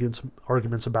logical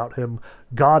arguments about him.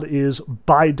 God is,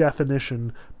 by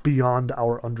definition, beyond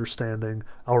our understanding,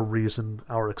 our reason,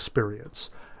 our experience.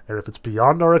 And if it's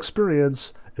beyond our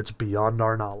experience, it's beyond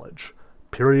our knowledge.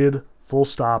 Period. Full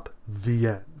stop. The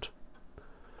end.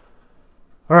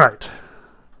 All right.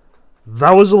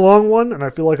 That was a long one, and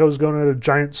I feel like I was going at a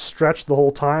giant stretch the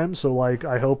whole time, so,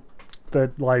 I hope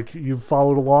that you've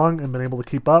followed along and been able to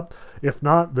keep up. If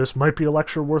not, this might be a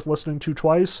lecture worth listening to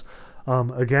twice.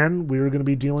 Again, we're going to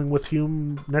be dealing with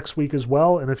Hume next week as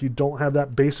well, and if you don't have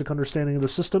that basic understanding of the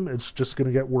system, it's just going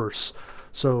to get worse.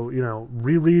 So,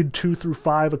 reread 2 through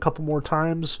 5 a couple more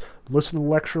times, listen to the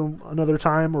lecture another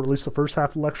time, or at least the first half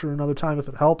of the lecture another time if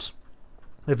it helps.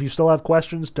 If you still have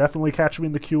questions, definitely catch me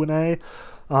in the Q&A.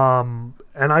 And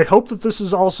I hope that this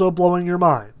is also blowing your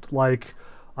mind.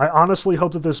 I honestly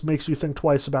hope that this makes you think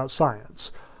twice about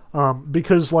science.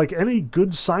 Because, any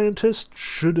good scientist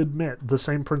should admit the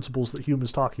same principles that Hume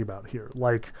is talking about here.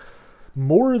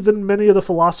 More than many of the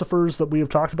philosophers that we have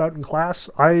talked about in class,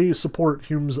 I support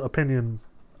Hume's opinion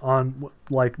on,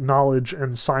 knowledge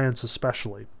and science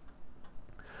especially.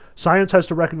 Science has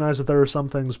to recognize that there are some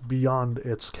things beyond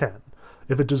its ken.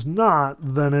 If it does not,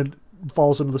 then it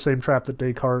falls into the same trap that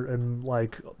Descartes and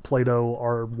Plato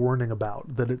are warning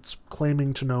about, that it's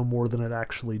claiming to know more than it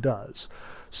actually does.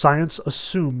 Science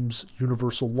assumes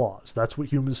universal laws. That's what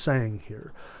Hume is saying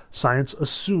here. Science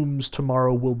assumes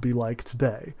tomorrow will be like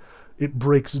today. It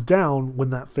breaks down when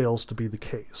that fails to be the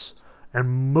case.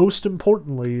 And most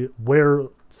importantly, where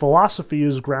philosophy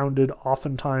is grounded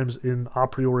oftentimes in a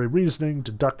priori reasoning,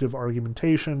 deductive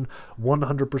argumentation,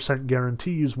 100%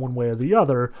 guarantees one way or the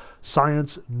other,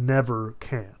 science never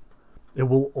can. It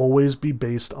will always be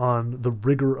based on the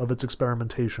rigor of its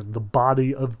experimentation, the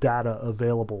body of data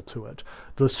available to it,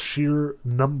 the sheer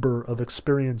number of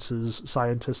experiences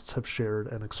scientists have shared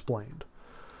and explained.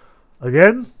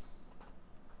 Again,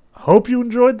 hope you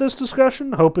enjoyed this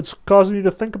discussion. Hope it's causing you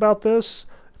to think about this.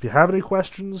 If you have any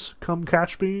questions, come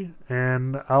catch me,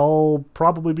 and I'll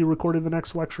probably be recording the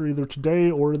next lecture either today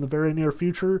or in the very near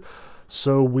future,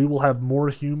 so we will have more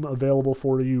Hume available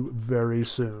for you very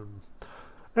soon.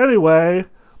 Anyway,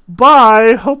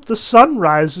 Bye. Hope the sun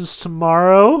rises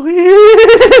tomorrow.